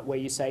use, where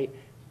you say,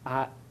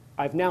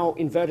 I've now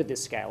inverted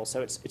this scale,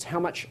 so it's how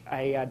much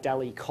a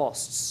DALI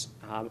costs,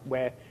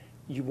 where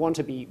you want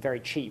to be very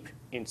cheap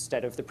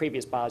instead of the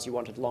previous bars you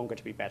wanted longer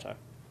to be better.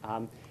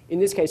 In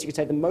this case, you could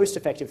say the most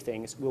effective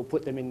things, we'll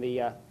put them in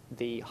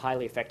the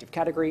highly effective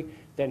category,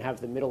 then have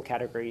the middle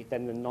category,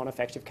 then the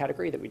non-effective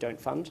category that we don't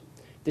fund.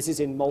 This is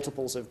in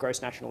multiples of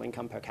gross national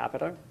income per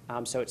capita,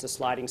 so it's a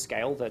sliding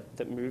scale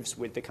that moves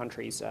with the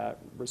country's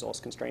resource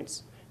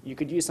constraints. You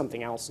could use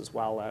something else as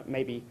well,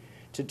 maybe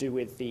to do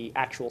with the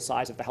actual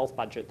size of the health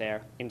budget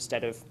there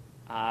instead of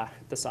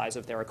the size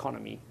of their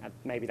economy.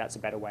 Maybe that's a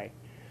better way.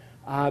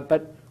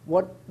 But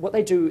what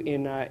they do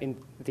in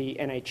the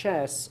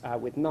NHS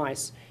with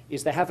NICE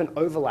is they have an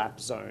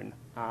overlap zone,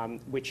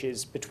 which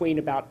is between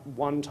about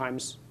 1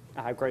 times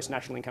gross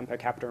national income per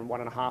capita and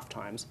 1.5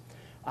 times.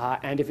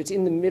 And if it's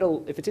in the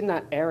middle, if it's in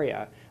that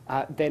area,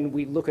 then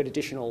we look at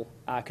additional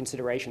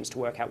considerations to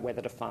work out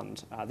whether to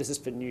fund. This is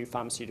for new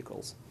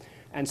pharmaceuticals.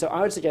 And so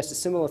I would suggest a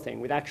similar thing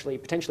with actually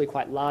potentially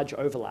quite large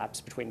overlaps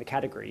between the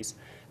categories,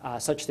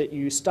 such that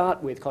you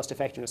start with cost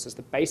effectiveness as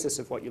the basis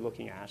of what you're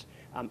looking at,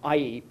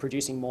 i.e.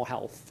 producing more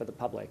health for the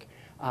public.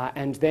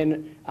 And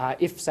then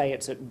if, say,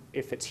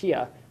 if it's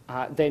here,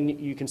 then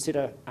you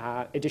consider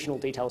additional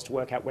details to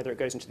work out whether it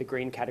goes into the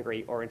green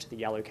category or into the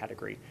yellow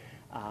category.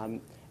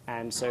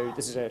 And so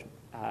this is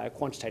a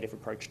quantitative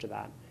approach to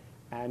that.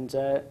 And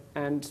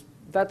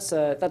that's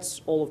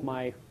all of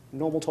my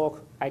normal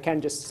talk. I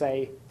can just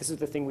say this is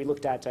the thing we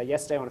looked at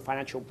yesterday on a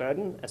financial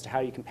burden as to how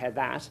you compare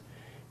that.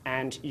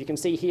 And you can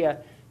see here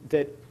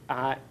that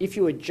if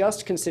you were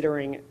just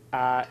considering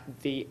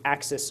the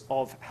axis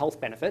of health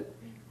benefit,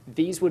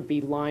 these would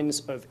be lines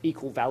of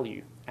equal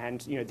value.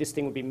 And this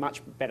thing would be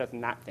much better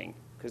than that thing,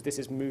 because this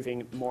is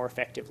moving more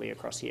effectively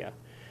across here.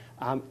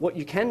 What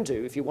you can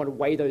do, if you want to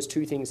weigh those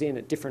two things in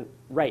at different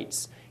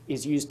rates,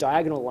 is use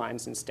diagonal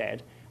lines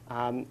instead.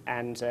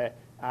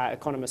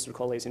 Economists would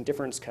call these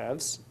indifference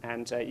curves.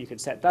 And you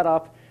could set that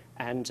up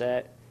and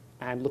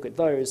look at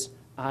those.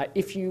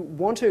 If you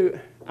want to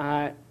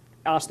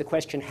ask the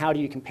question, how do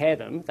you compare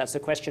them? That's the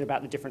question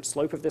about the different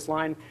slope of this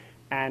line.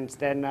 And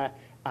then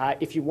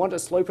if you want a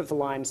slope of the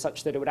line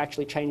such that it would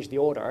actually change the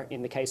order,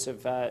 in the case of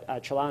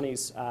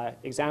Chelani's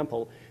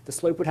example, the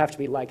slope would have to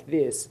be like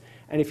this.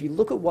 And if you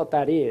look at what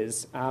that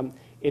is,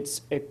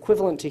 it's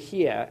equivalent to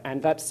here,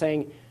 and that's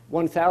saying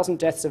 1,000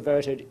 deaths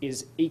averted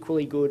is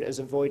equally good as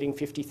avoiding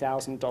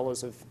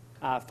 $50,000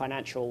 of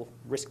financial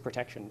risk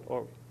protection,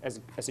 or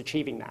as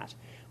achieving that,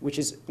 which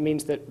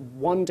means that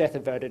 1 death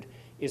averted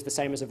is the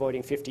same as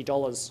avoiding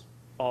 $50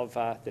 of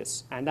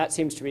this. And that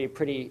seems to be a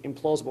pretty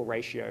implausible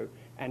ratio,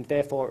 and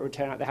therefore it would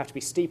turn out they have to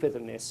be steeper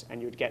than this, and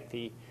you would get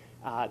the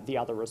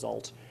other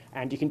result.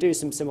 And you can do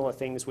some similar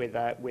things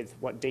with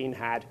what Dean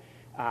had.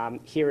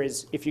 Here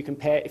is, if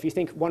you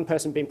think one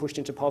person being pushed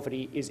into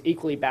poverty is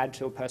equally bad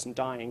to a person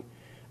dying,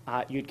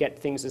 you'd get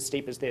things as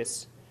steep as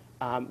this,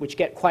 which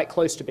get quite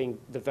close to being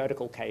the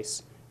vertical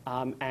case.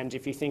 And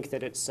if you think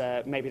that it's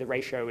maybe the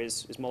ratio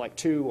is more like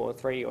 2 or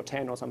 3 or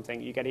 10 or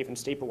something, you get even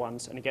steeper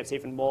ones, and it gets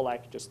even more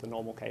like just the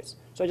normal case.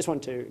 So I just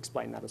wanted to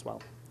explain that as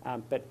well.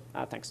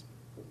 Thanks.